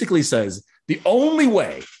basically says, the only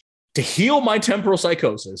way to heal my temporal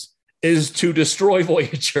psychosis is to destroy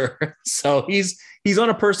Voyager. So he's on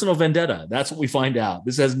a personal vendetta. That's what we find out.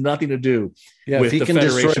 This has nothing to do with if he can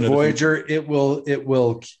destroy Voyager, it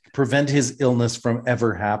will prevent his illness from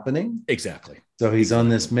ever happening. Exactly. So he's on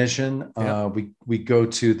this mission. Yeah. We go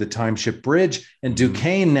to the time ship bridge, and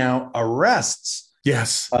Duquesne now arrests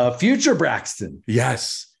future Braxton.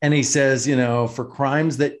 Yes. And he says, for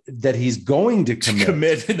crimes that he's going to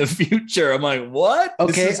commit in the future. I'm like, what?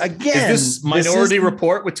 Okay, is this Minority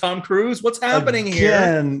Report with Tom Cruise? What's happening here?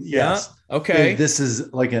 Yes. Yeah? Okay. This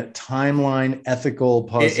is like a timeline ethical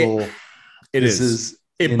puzzle. It is.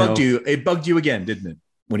 It bugged you. It bugged you again, didn't it?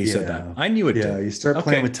 When he said that, I knew it. Yeah, did. You start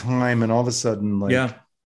playing with time, and all of a sudden, yeah.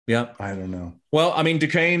 I don't know. Well, I mean,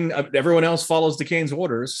 Duquesne, everyone else follows Duquesne's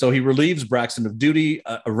orders. So he relieves Braxton of duty,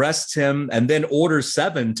 arrests him, and then orders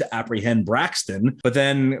Seven to apprehend Braxton. But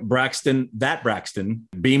then Braxton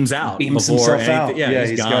beams out. Beams himself out. Yeah,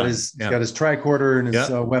 he's got his tricorder and his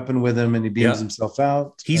weapon with him, and he beams himself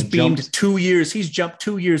out. He's beamed 2 years. He's jumped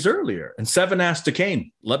 2 years earlier. And Seven asks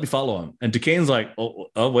Duquesne, let me follow him. And Duquesne's like, oh,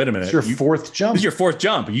 wait a minute. It's your fourth jump. This is your fourth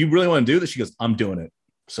jump. You really want to do this? She goes, I'm doing it.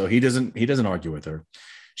 So he doesn't argue with her.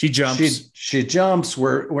 She jumps. She jumps.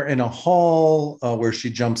 We're in a hall where she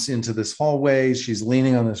jumps into this hallway. She's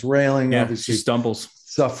leaning on this railing. Yeah, obviously she stumbles,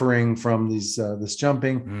 suffering from this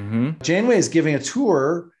jumping. Mm-hmm. Janeway is getting a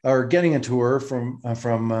tour from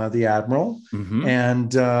the Admiral, mm-hmm.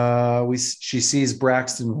 and she sees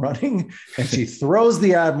Braxton running, and she throws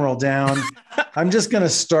the Admiral down. I'm just going to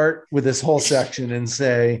start with this whole section and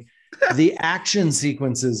say the action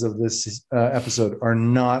sequences of this episode are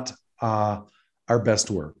not our best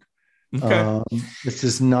work. Okay. It's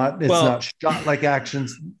just not. It's not shot like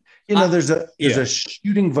actions. There's a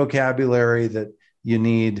shooting vocabulary that you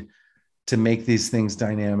need to make these things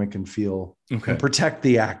dynamic and feel and protect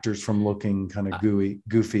the actors from looking kind of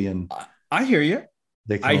goofy. And I hear you.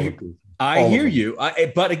 I hear you.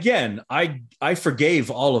 But again, I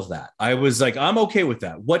forgave all of that. I was like, I'm okay with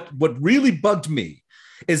that. What really bugged me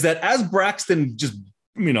is that as Braxton just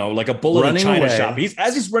like a bullet in a china shop,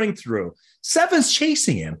 as he's running through, Seven's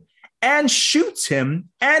chasing him and shoots him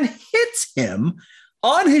and hits him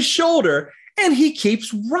on his shoulder, and he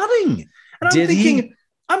keeps running. And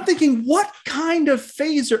I'm thinking, what kind of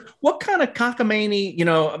phaser, what kind of cockamamie,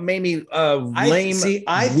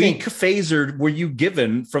 weak phaser were you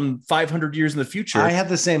given from 500 years in the future? I had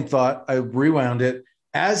the same thought. I rewound it.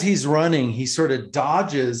 As he's running, he sort of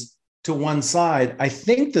dodges to one side. I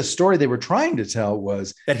think the story they were trying to tell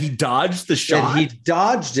was that he dodged the shot. That he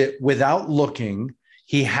dodged it without looking.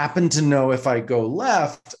 He happened to know if I go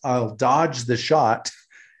left, I'll dodge the shot.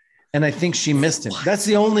 And I think she missed him. That's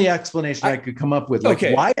the only explanation I could come up with. Like,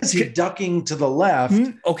 why is he ducking to the left?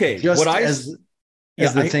 Okay. Just as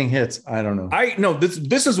the thing hits. I don't know.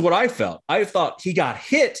 This is what I felt. I thought he got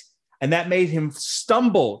hit, and that made him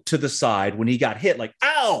stumble to the side when he got hit, like,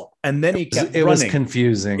 ow. And then he kept running. It was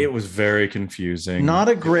confusing. It was very confusing. Not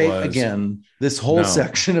a great, this whole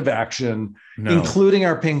section of action, including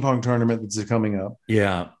our ping pong tournament that's coming up.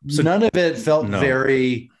 Yeah. So none of it felt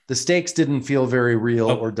the stakes didn't feel very real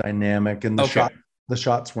or dynamic. And the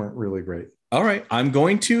shots weren't really great. All right. I'm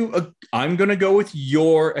going to go with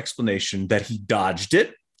your explanation that he dodged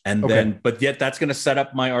it. And then, but yet that's going to set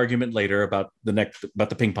up my argument later about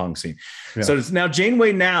the ping pong scene. Yeah. So it's now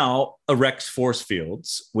Janeway now erects force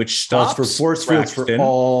fields, which stops for force fields for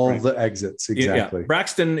all the exits. Exactly. Yeah.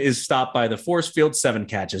 Braxton is stopped by the force field. Seven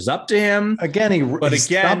catches up to him. Again, he's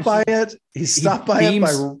stopped by it. He's stopped by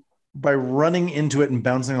it by running into it and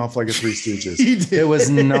bouncing off like a Three Stooges. It was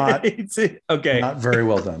not not very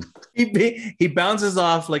well done. He bounces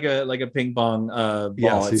off like a ping pong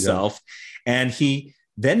ball itself, and he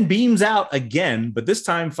then beams out again, but this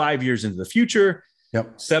time 5 years into the future.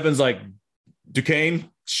 Yep. Seven's like,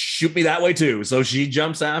 Duquesne, shoot me that way too. So she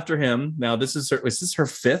jumps after him. Now is this her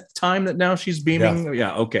fifth time that now she's beaming?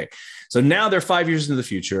 Yeah. Okay. So now they're 5 years into the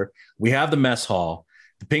future. We have the mess hall.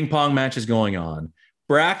 The ping pong match is going on.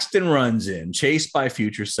 Braxton runs in, chased by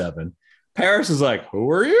Future Seven. Paris is like,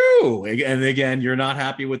 who are you? And again, you're not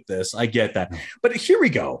happy with this. I get that. But here we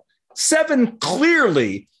go. Seven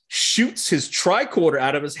clearly shoots his tricorder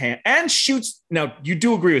out of his hand and shoots. Now, you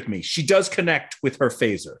do agree with me. She does connect with her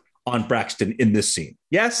phaser on Braxton in this scene.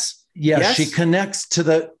 Yes? Yes, she connects to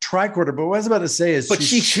the tricorder. But what I was about to say is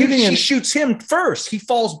she shoots him first. He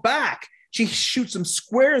falls back. She shoots him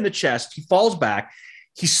square in the chest. He falls back.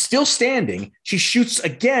 He's still standing. She shoots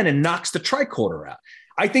again and knocks the tricorder out.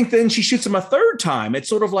 I think then she shoots him a third time. It's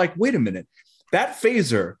sort of like, wait a minute. That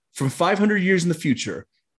phaser from 500 years in the future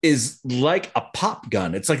is like a pop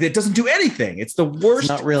gun. It's like it doesn't do anything. It's the worst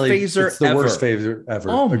phaser it's the ever. Worst phaser ever.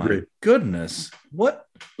 Oh my goodness. What?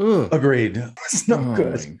 Ugh. Agreed. It's not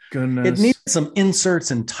good. My goodness. It needed some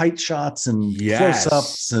inserts and tight shots and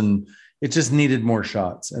close-ups, and it just needed more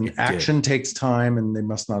shots. And action takes time, and they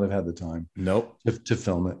must not have had the time. Nope. To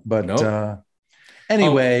film it. But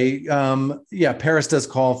anyway, Paris does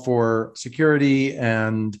call for security,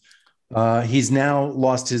 and he's now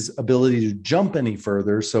lost his ability to jump any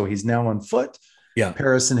further, so he's now on foot. Yeah.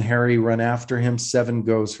 Paris and Harry run after him. Seven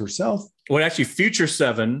goes herself. Well, actually, Future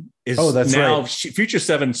Seven is right. Future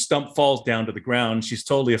Seven falls down to the ground. She's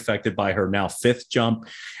totally affected by her now fifth jump,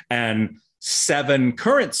 and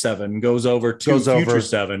current Seven goes over to Future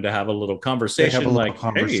Seven to have a little conversation.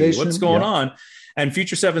 Hey, what's going on? And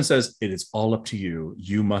Future Seven says, it is all up to you.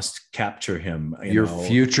 You must capture him. Your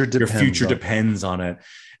future depends on it.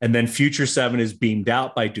 And then Future Seven is beamed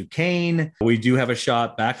out by Duquesne. We do have a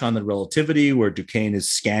shot back on the Relativity where Duquesne is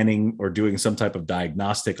scanning or doing some type of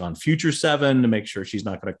diagnostic on Future Seven to make sure she's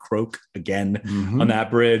not going to croak again on that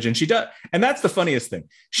bridge. And she does. And that's the funniest thing.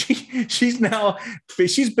 She's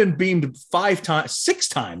been beamed 6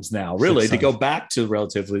 times now, really, to go back to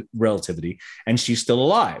Relativity. And she's still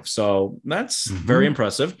alive. So that's very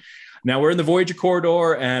impressive. Now we're in the Voyager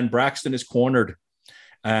corridor and Braxton is cornered.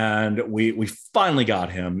 And we finally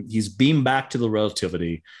got him. He's beamed back to the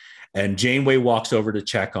Relativity, and Janeway walks over to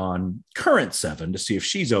check on current Seven to see if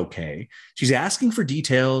she's okay. She's asking for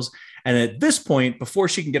details, and at this point, before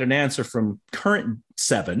she can get an answer from current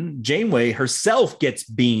Seven, Janeway herself gets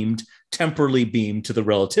temporarily beamed to the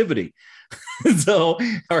Relativity. So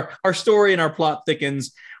our story and our plot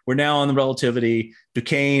thickens. We're now on the Relativity.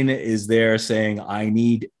 Duquesne is there saying, I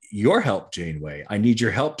need your help, Janeway. I need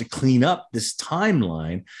your help to clean up this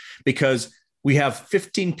timeline because we have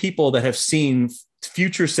 15 people that have seen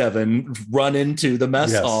Future Seven run into the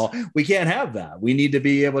mess hall. We can't have that. We need to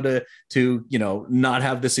be able to not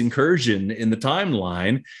have this incursion in the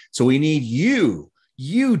timeline. So we need you,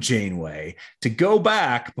 Janeway, to go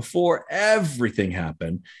back before everything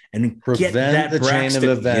happened and prevent get that the Braxton. Chain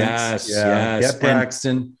of events. Yes. Get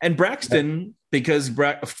Braxton. And Braxton, because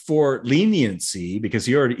for leniency, because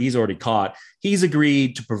he's already caught, he's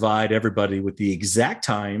agreed to provide everybody with the exact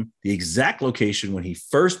time, the exact location when he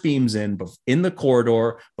first beams in the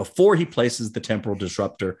corridor before he places the temporal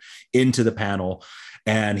disruptor into the panel.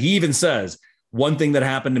 And he even says, one thing that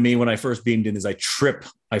happened to me when I first beamed in is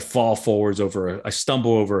I fall forwards I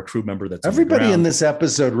stumble over a crew member that's everybody in this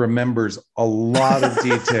episode remembers a lot of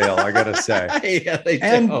detail, I gotta say. Yeah, they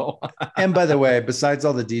do. And by the way, besides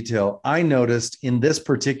all the detail, I noticed in this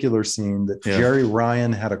particular scene that Jerry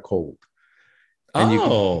Ryan had a cold. And you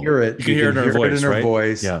can hear it. You can hear it in her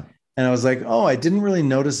voice. Yeah. And I was like, I didn't really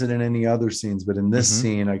notice it in any other scenes, but in this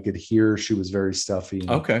scene, I could hear she was very stuffy.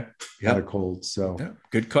 Okay. Had a cold. So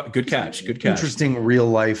good catch. Good catch. Interesting real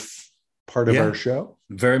life part of our show.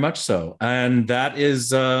 Very much so. And that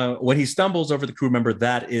is when he stumbles over the crew member,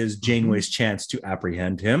 that is Janeway's chance to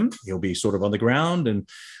apprehend him. He'll be sort of on the ground and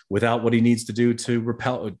without what he needs to do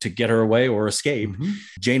to get her away or escape.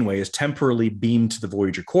 Janeway is temporarily beamed to the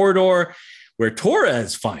Voyager corridor where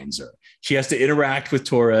Torres finds her. She has to interact with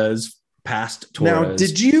Torres, past Torres. Now,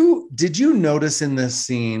 did you notice in this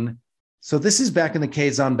scene? So this is back in the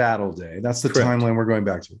Kazon Battle Day. That's the timeline we're going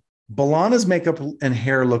back to. B'Elanna's makeup and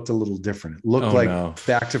hair looked a little different. It looked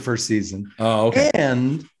back to first season. Oh, okay.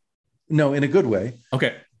 And no, in a good way.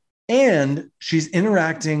 Okay. And she's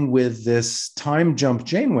interacting with this time jump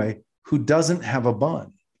Janeway who doesn't have a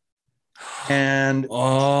bun. And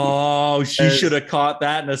she should have caught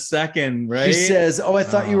that in a second, right? She says, I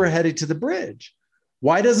thought you were headed to the bridge.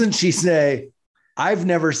 Why doesn't she say, I've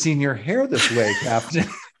never seen your hair this way, Captain?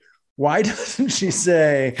 Why doesn't she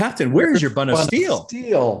say, Captain, where's your bun of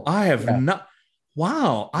steel? I have not.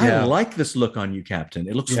 Wow. I like this look on you, Captain.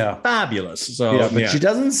 It looks fabulous. So, but she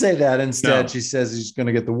doesn't say that. Instead, she says she's going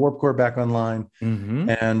to get the warp core back online. Mm-hmm.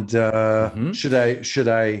 And should I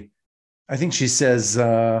think she says,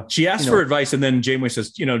 she asks for advice, and then Janeway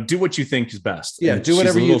says, do what you think is best. Yeah, and do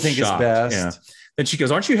whatever you think is best. Yeah. Then she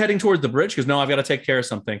goes, aren't you heading towards the bridge? She goes, no, I've got to take care of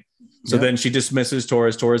something. So then she dismisses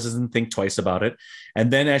Torres. Torres doesn't think twice about it. And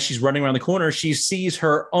then as she's running around the corner, she sees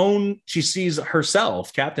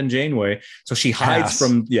herself, Captain Janeway. So she hides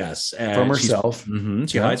from herself.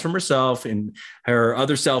 She hides from herself, and her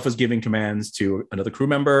other self is giving commands to another crew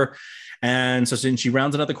member. And so then she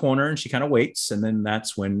rounds another corner and she kind of waits. And then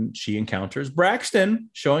that's when she encounters Braxton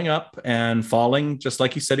showing up and falling, just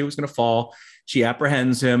like he said he was going to fall. She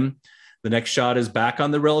apprehends him. The next shot is back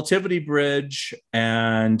on the Relativity bridge.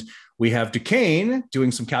 And we have Duquesne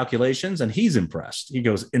doing some calculations, and he's impressed. He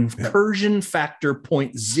goes, incursion factor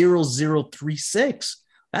 0.0036.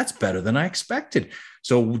 That's better than I expected.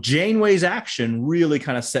 So Janeway's action really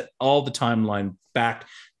kind of set all the timeline back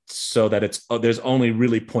so that there's only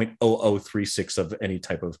really 0.0036 of any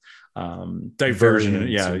type of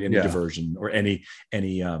diversion, diversion or any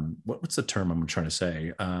what's the term I'm trying to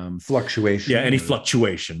say? Fluctuation. Yeah, any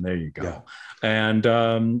fluctuation. There you go. Yeah. And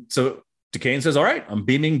so Duquesne says, all right, I'm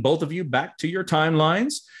beaming both of you back to your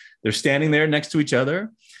timelines. They're standing there next to each other.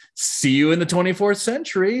 See you in the 24th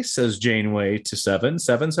century, says Janeway to Seven.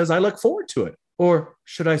 Seven says, I look forward to it. Or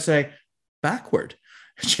should I say backward?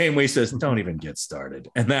 Janeway says, don't even get started.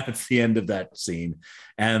 And that's the end of that scene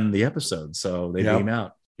and the episode. So they beam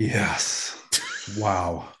out. Yes.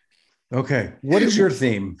 Wow. Okay. What is your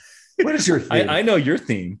theme? I know your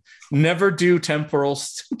theme. Never do temporal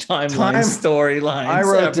timeline storylines. I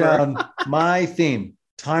wrote down my theme.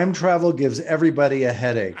 Time travel gives everybody a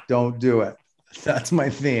headache. Don't do it. That's my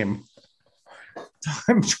theme.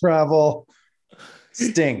 Time travel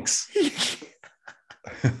stinks.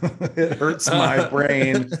 It hurts my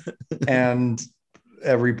brain and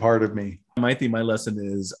every part of me. My theme, my lesson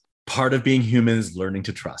is part of being human is learning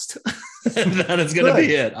to trust. That is going to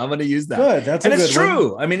be it. I'm going to use that. Good. It's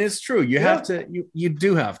true. I mean, it's true. You have to, you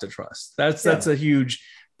do have to trust. That's a huge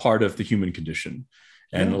part of the human condition.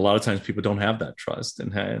 And a lot of times people don't have that trust,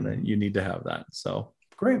 and you need to have that. So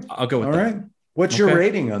great. I'll go with that. All right. What's your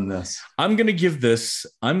rating on this? I'm going to give this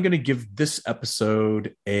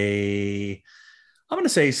episode I'm going to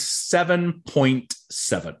say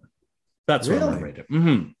 7.7. That's what I'm going to rate it.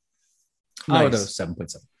 Mm-hmm. Nice.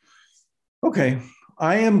 7.7. Okay.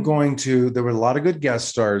 I am going to, there were a lot of good guest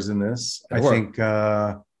stars in this. I think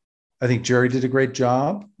Jerry did a great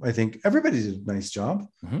job. I think everybody did a nice job,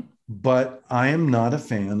 but I am not a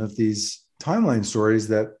fan of these timeline stories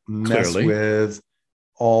that mess with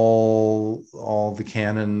all the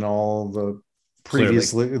canon, all the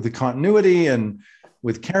previously, the continuity and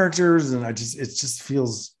with characters. And it just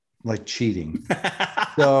feels like cheating.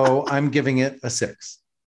 So I'm giving it a 6.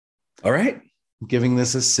 All right. Giving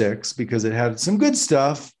this a 6 because it had some good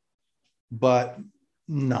stuff, but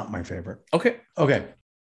not my favorite. Okay.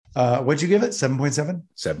 What'd you give it? 7.7?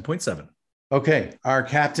 7.7. Okay. Our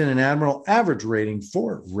captain and admiral average rating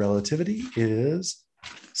for Relativity is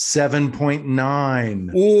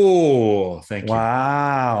 7.9. Oh, thank you.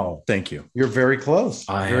 Wow. Thank you. You're very close.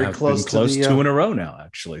 Very close to 2 in a row now,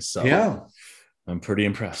 actually. So yeah, I'm pretty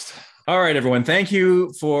impressed. All right, everyone. Thank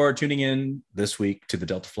you for tuning in this week to the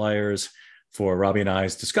Delta Flyers for Robbie and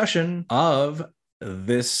I's discussion of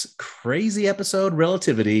this crazy episode,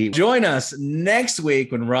 Relativity. Join us next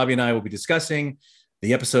week when Robbie and I will be discussing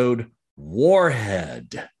the episode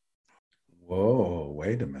Warhead. Whoa,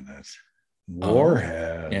 wait a minute.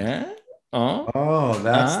 Warhead. Yeah.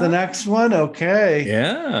 That's the next one. Okay.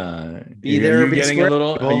 Yeah. Be there. Are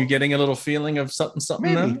you getting a little feeling of something?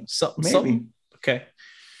 Maybe. Something. Okay.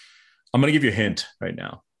 I'm going to give you a hint right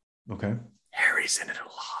now. Okay. Harry's in it a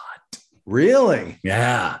lot. Really?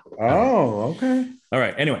 Yeah. Oh, okay. All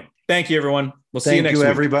right. Anyway, thank you, everyone. We'll see you next week. Thank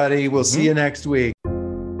you, everybody. We'll see you next week.